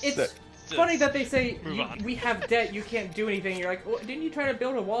 it's Gross. funny that they say Move on. we have debt, you can't do anything. You're like, well, didn't you try to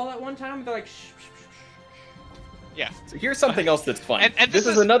build a wall at one time? They're like, shh, shh, shh, shh. Yeah. So here's something else that's fun. And this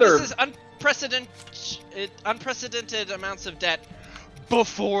is another... This is unprecedented amounts of debt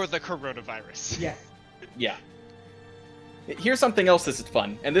before the coronavirus. Yeah. Yeah. Here's something else that's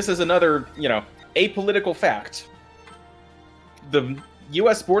fun, and this is another, apolitical fact. The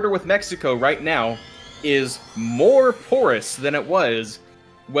U.S. border with Mexico right now is more porous than it was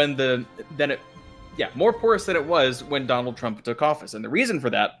when more porous than it was when Donald Trump took office. And the reason for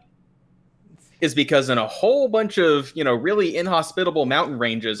that is because in a whole bunch of, really inhospitable mountain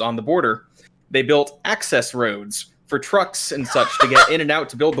ranges on the border, they built access roads for trucks and such to get in and out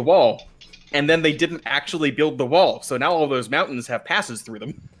to build the wall. And then they didn't actually build the wall. So now all those mountains have passes through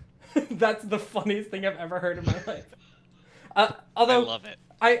them. That's the funniest thing I've ever heard in my life. Although I love it.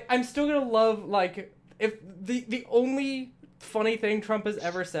 I'm still gonna love, like, if the only funny thing Trump has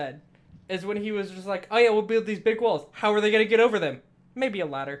ever said is when he was just like, oh yeah, we'll build these big walls. How are they gonna get over them? Maybe a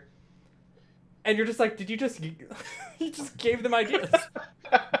ladder. And you're just like, did you just you just gave them ideas?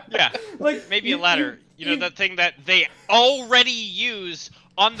 Yeah. Like Maybe a ladder. That thing that they already use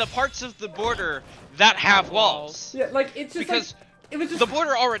on the parts of the border that have walls. Yeah, like it's just Because it was just The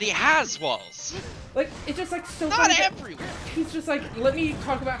border already has walls. like it's just like so Not funny that everywhere. he's just like, let me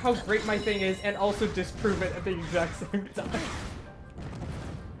talk about how great my thing is and also disprove it at the exact same time.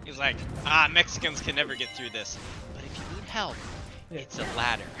 He's like, Mexicans can never get through this. But if you need help, it's a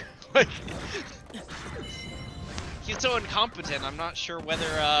ladder. Like, he's so incompetent, I'm not sure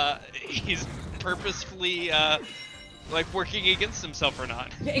whether he's purposefully like working against himself or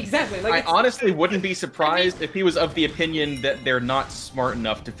not. Yeah, exactly. Like, I honestly wouldn't be surprised if he was of the opinion that they're not smart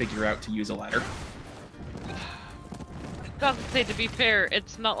enough to figure out to use a ladder. Gotta say, to be fair,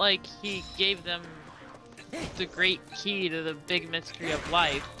 it's not like he gave them the great key to the big mystery of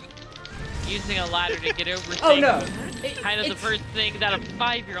life. Using a ladder to get over things oh no, is kind of the first thing that a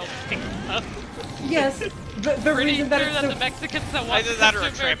 5-year-old thinks of. yes, the Pretty reason sure that it's that so the Mexicans that walked Either that or a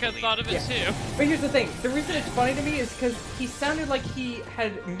to America trampoline. thought of it too. But here's the thing, the reason it's funny to me is because he sounded like he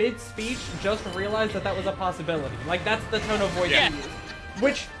had mid-speech just realized that that was a possibility. Like, that's the tone of voice Yeah. he used.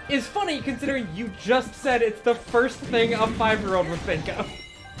 Which is funny considering you just said it's the first thing a 5-year-old would think of.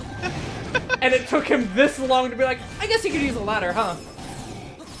 And it took him this long to be like, I guess you could use a ladder, huh?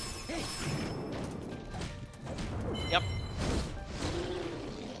 Yep.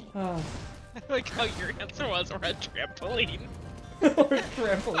 Oh. I like how your answer was, or a trampoline.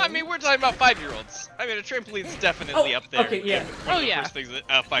 Trampoline. I mean, we're talking about 5-year-olds. I mean, a trampoline's definitely Oh, up there. okay, yeah. in one of the yeah. first things that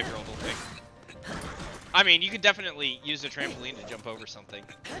a 5-year-old will think. I mean, you could definitely use a trampoline to jump over something.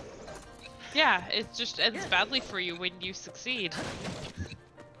 Yeah, it just ends badly for you when you succeed.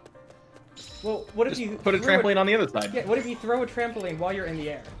 Well, what if Just you put a threw trampoline on the other side. Yeah, what if you throw a trampoline while you're in the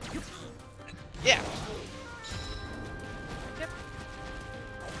air? Yeah.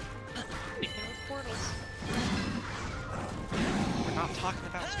 Speaking of portals. We're not talking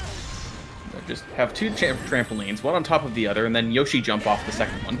about sports. Just have two trampolines, one on top of the other, and then Yoshi jump off the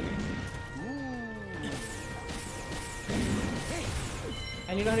second one.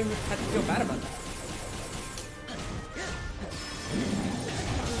 And you don't even have to feel bad about that.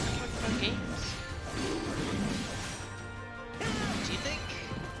 Games. Do you think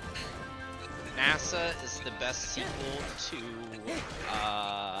NASA is the best sequel to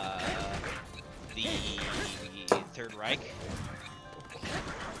the Third Reich?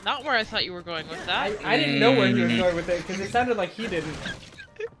 Not where I thought you were going with that. I didn't know where he was going with it, because it sounded like he didn't.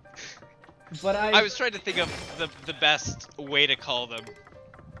 But I was trying to think of the best way to call them.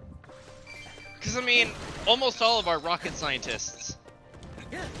 Because, I mean, almost all of our rocket scientists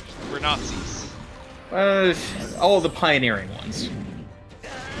were Nazis. All of the pioneering ones.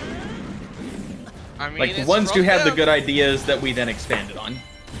 I mean, Like the it's ones who from had the them. good ideas that we then expanded on.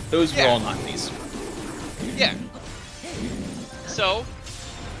 Those were Yeah. all Nazis. Yeah. So,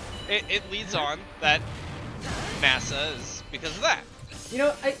 it leads on that NASA is because of that. You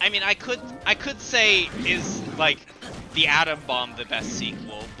know, I mean, I could say is like the atom bomb the best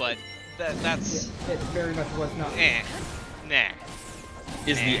sequel, but that's it very much was not. nah.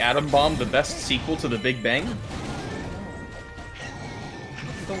 Is the atom bomb the best sequel to the Big Bang?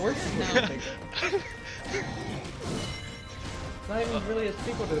 The worst sequel to the Big Bang. It's not even really a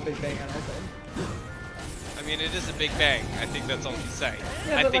sequel to the Big Bang, I don't think. I mean, it is a Big Bang. I think that's all you say.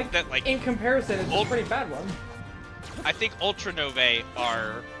 Yeah, I but think that like in comparison, it's a pretty bad one. I think ultranovae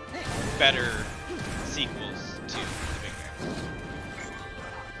are better sequels to the Big Bang.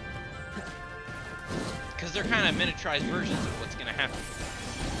 Because they're kind of miniaturized versions of what's going to happen.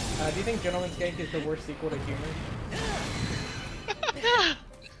 Do you think Gentleman's Gank is the worst sequel to Humor?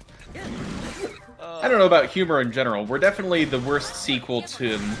 I don't know about humor in general. We're definitely the worst sequel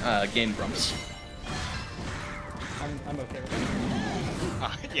to Game Grumps. I'm okay with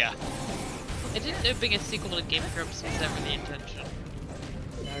it. Yeah. I didn't know being a sequel to Game Grumps was ever the intention.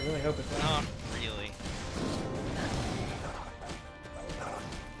 I really hope it's not. Not really.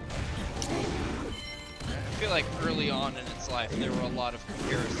 I feel like early on in its life there were a lot of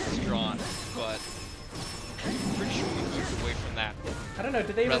comparisons drawn, but I'm pretty sure we moved away from that. I don't know,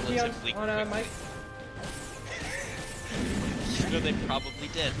 did they even be Relatively on quickly. Mike? You know, they probably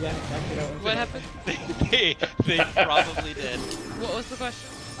did. Yeah, exactly. That one's What it. happened? they probably did. What was the question?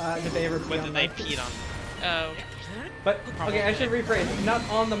 Did they ever be Whether on they Mike? peed on. Oh. But, okay, I should rephrase. Not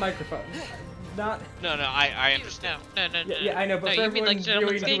on the microphone. Not... No, I understand. No. Yeah, I know, but no, for you mean everyone like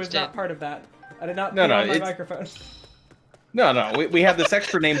Gentleman's viewing who was Gank not did. part of that, I did not No, put no, on my it's- microphone. No, we have this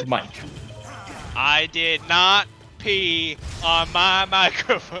extra named Mike. I did not pee on my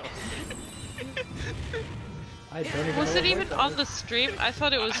microphone. I don't even Was know it what even voice that on is. the stream? I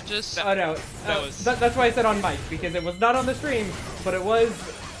thought it was just. Oh no, That was- that's why I said on mic, because it was not on the stream, but it was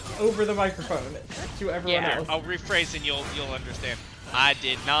over the microphone to everyone Yeah. else. I'll rephrase and you'll understand. I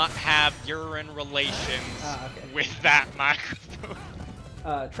did not have urine relations Ah, okay. with that microphone.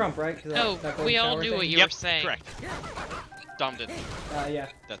 Trump, right? 'Cause Oh, that golden we all shower knew thing? what you Yep, were saying. correct. Dom did. Yeah.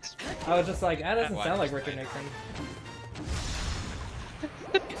 That's I was just like, that doesn't Why sound like just Richard like- Nixon.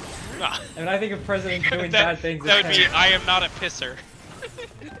 Ah, And I think of presidents doing that, bad things. that it's would be. him. I am not a pisser.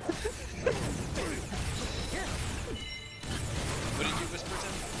 What did you whisper to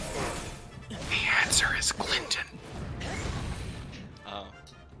him? The answer is Clinton. Oh.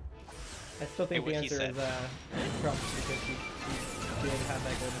 I still think Hey, the what he answer said. is Trump because he did have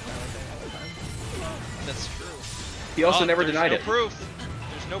that golden shower thing all the time. That's true. He also never there's denied no it. Proof.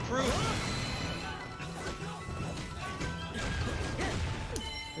 There's no proof.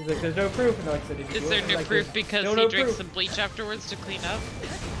 He's like, there's no proof. And like, so did you Is do there it? no Like, proof there's because still he no drinks proof. some bleach afterwards to clean up?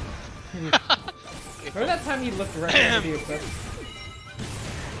 Remember that time he looked right into the eclipse?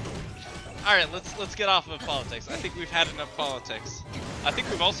 All right, let's get off of politics. I think we've had enough politics. I think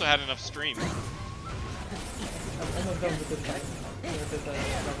we've also had enough stream. I'm almost done with this fight. With this, level I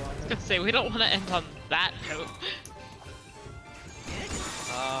on was here. gonna say, we don't want to end on that note.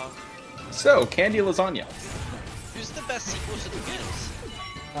 So, candy lasagna. Who's the best sequel to the games?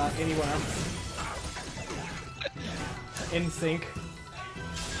 Anyone else? In sync.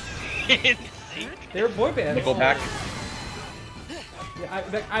 They were boy bands. Nickelback.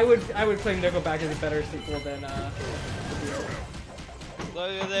 Yeah, I would claim Nickelback is a better sequel than The Beatles.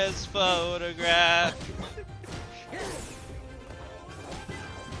 Look at this photograph.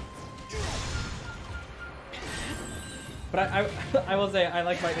 But I will say I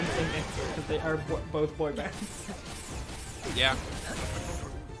like my instinct answer because they are both boy bands. Yeah.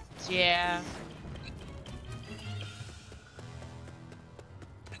 Yeah.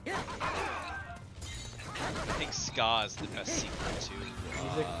 I think ska is the best sequel to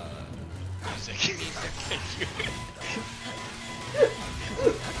Music. music. Thank you.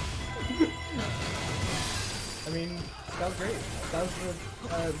 I mean, that was great. That was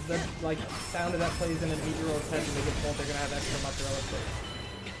the like sound of that plays in an 8-year-old's head when they get told they're gonna have extra mozzarella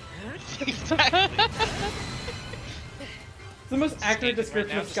sticks. It's the most accurate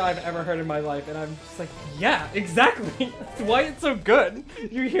description of ska I've ever heard in my life, and I'm just like, yeah, exactly. That's why it's so good.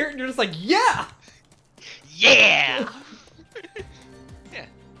 You hear it, and you're just like, yeah. Yeah. Yeah.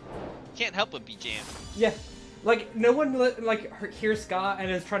 Can't help but be jammed. Yeah. Like, no one like hears ska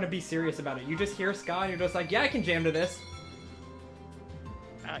and is trying to be serious about it. You just hear ska and you're just like, yeah, I can jam to this.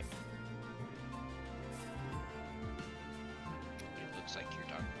 Alright. It looks like you're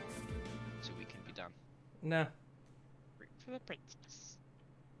done. So we can be done. No. Wait for the princess.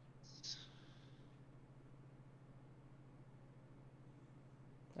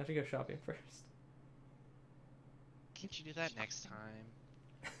 I have to go shopping first. Can't you do that next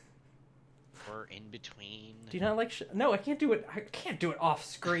time? Or in between? Do you not like No, I can't do it. I can't do it off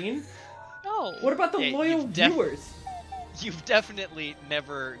screen. No. What about the Yeah, loyal you've viewers? You've definitely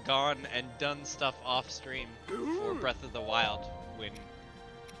never gone and done stuff off stream for Breath of the Wild when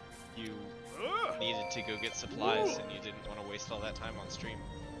you needed to go get supplies and you didn't want to waste all that time on stream.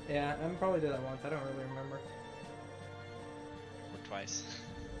 Yeah, I probably did that once. I don't really remember. Or twice.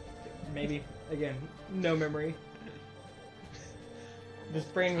 Maybe. Again, no memory. This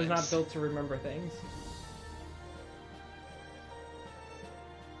brain was not built to remember things.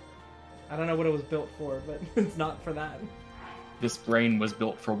 I don't know what it was built for, but it's not for that. This brain was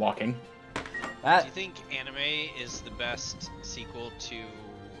built for walking. Do you think anime is the best sequel to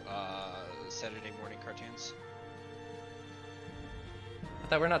Saturday morning cartoons? I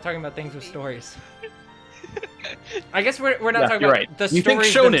thought we're not talking about things with stories. I guess we're not Yeah, talking you're about right. the You think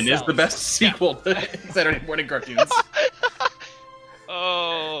stories Shonen is themselves. the best sequel to Saturday morning cartoons?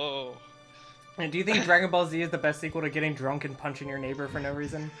 Oh. And do you think Dragon Ball Z is the best sequel to getting drunk and punching your neighbor for no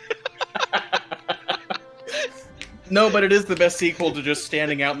reason? No, but it is the best sequel to just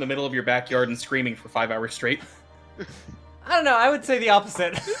standing out in the middle of your backyard and screaming for 5 hours straight. I don't know, I would say the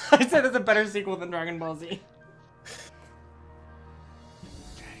opposite. I'd say that's a better sequel than Dragon Ball Z.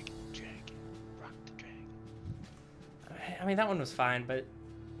 Dragon, rock the dragon. I mean, that one was fine, but...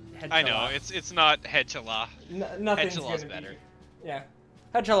 I know, it's not Hedgehog. Nothing's Hedgehlaw's gonna better. Be... Yeah.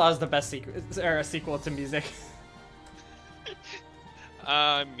 Hedgehog is the best sequel to music.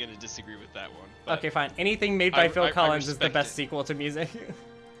 I'm gonna disagree with that one. But Okay, fine. Anything made by Phil I Collins is the respect best it. sequel to music.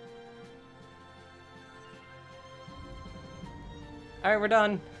 Alright, we're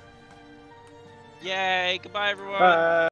done. Yay! Goodbye, everyone. Bye.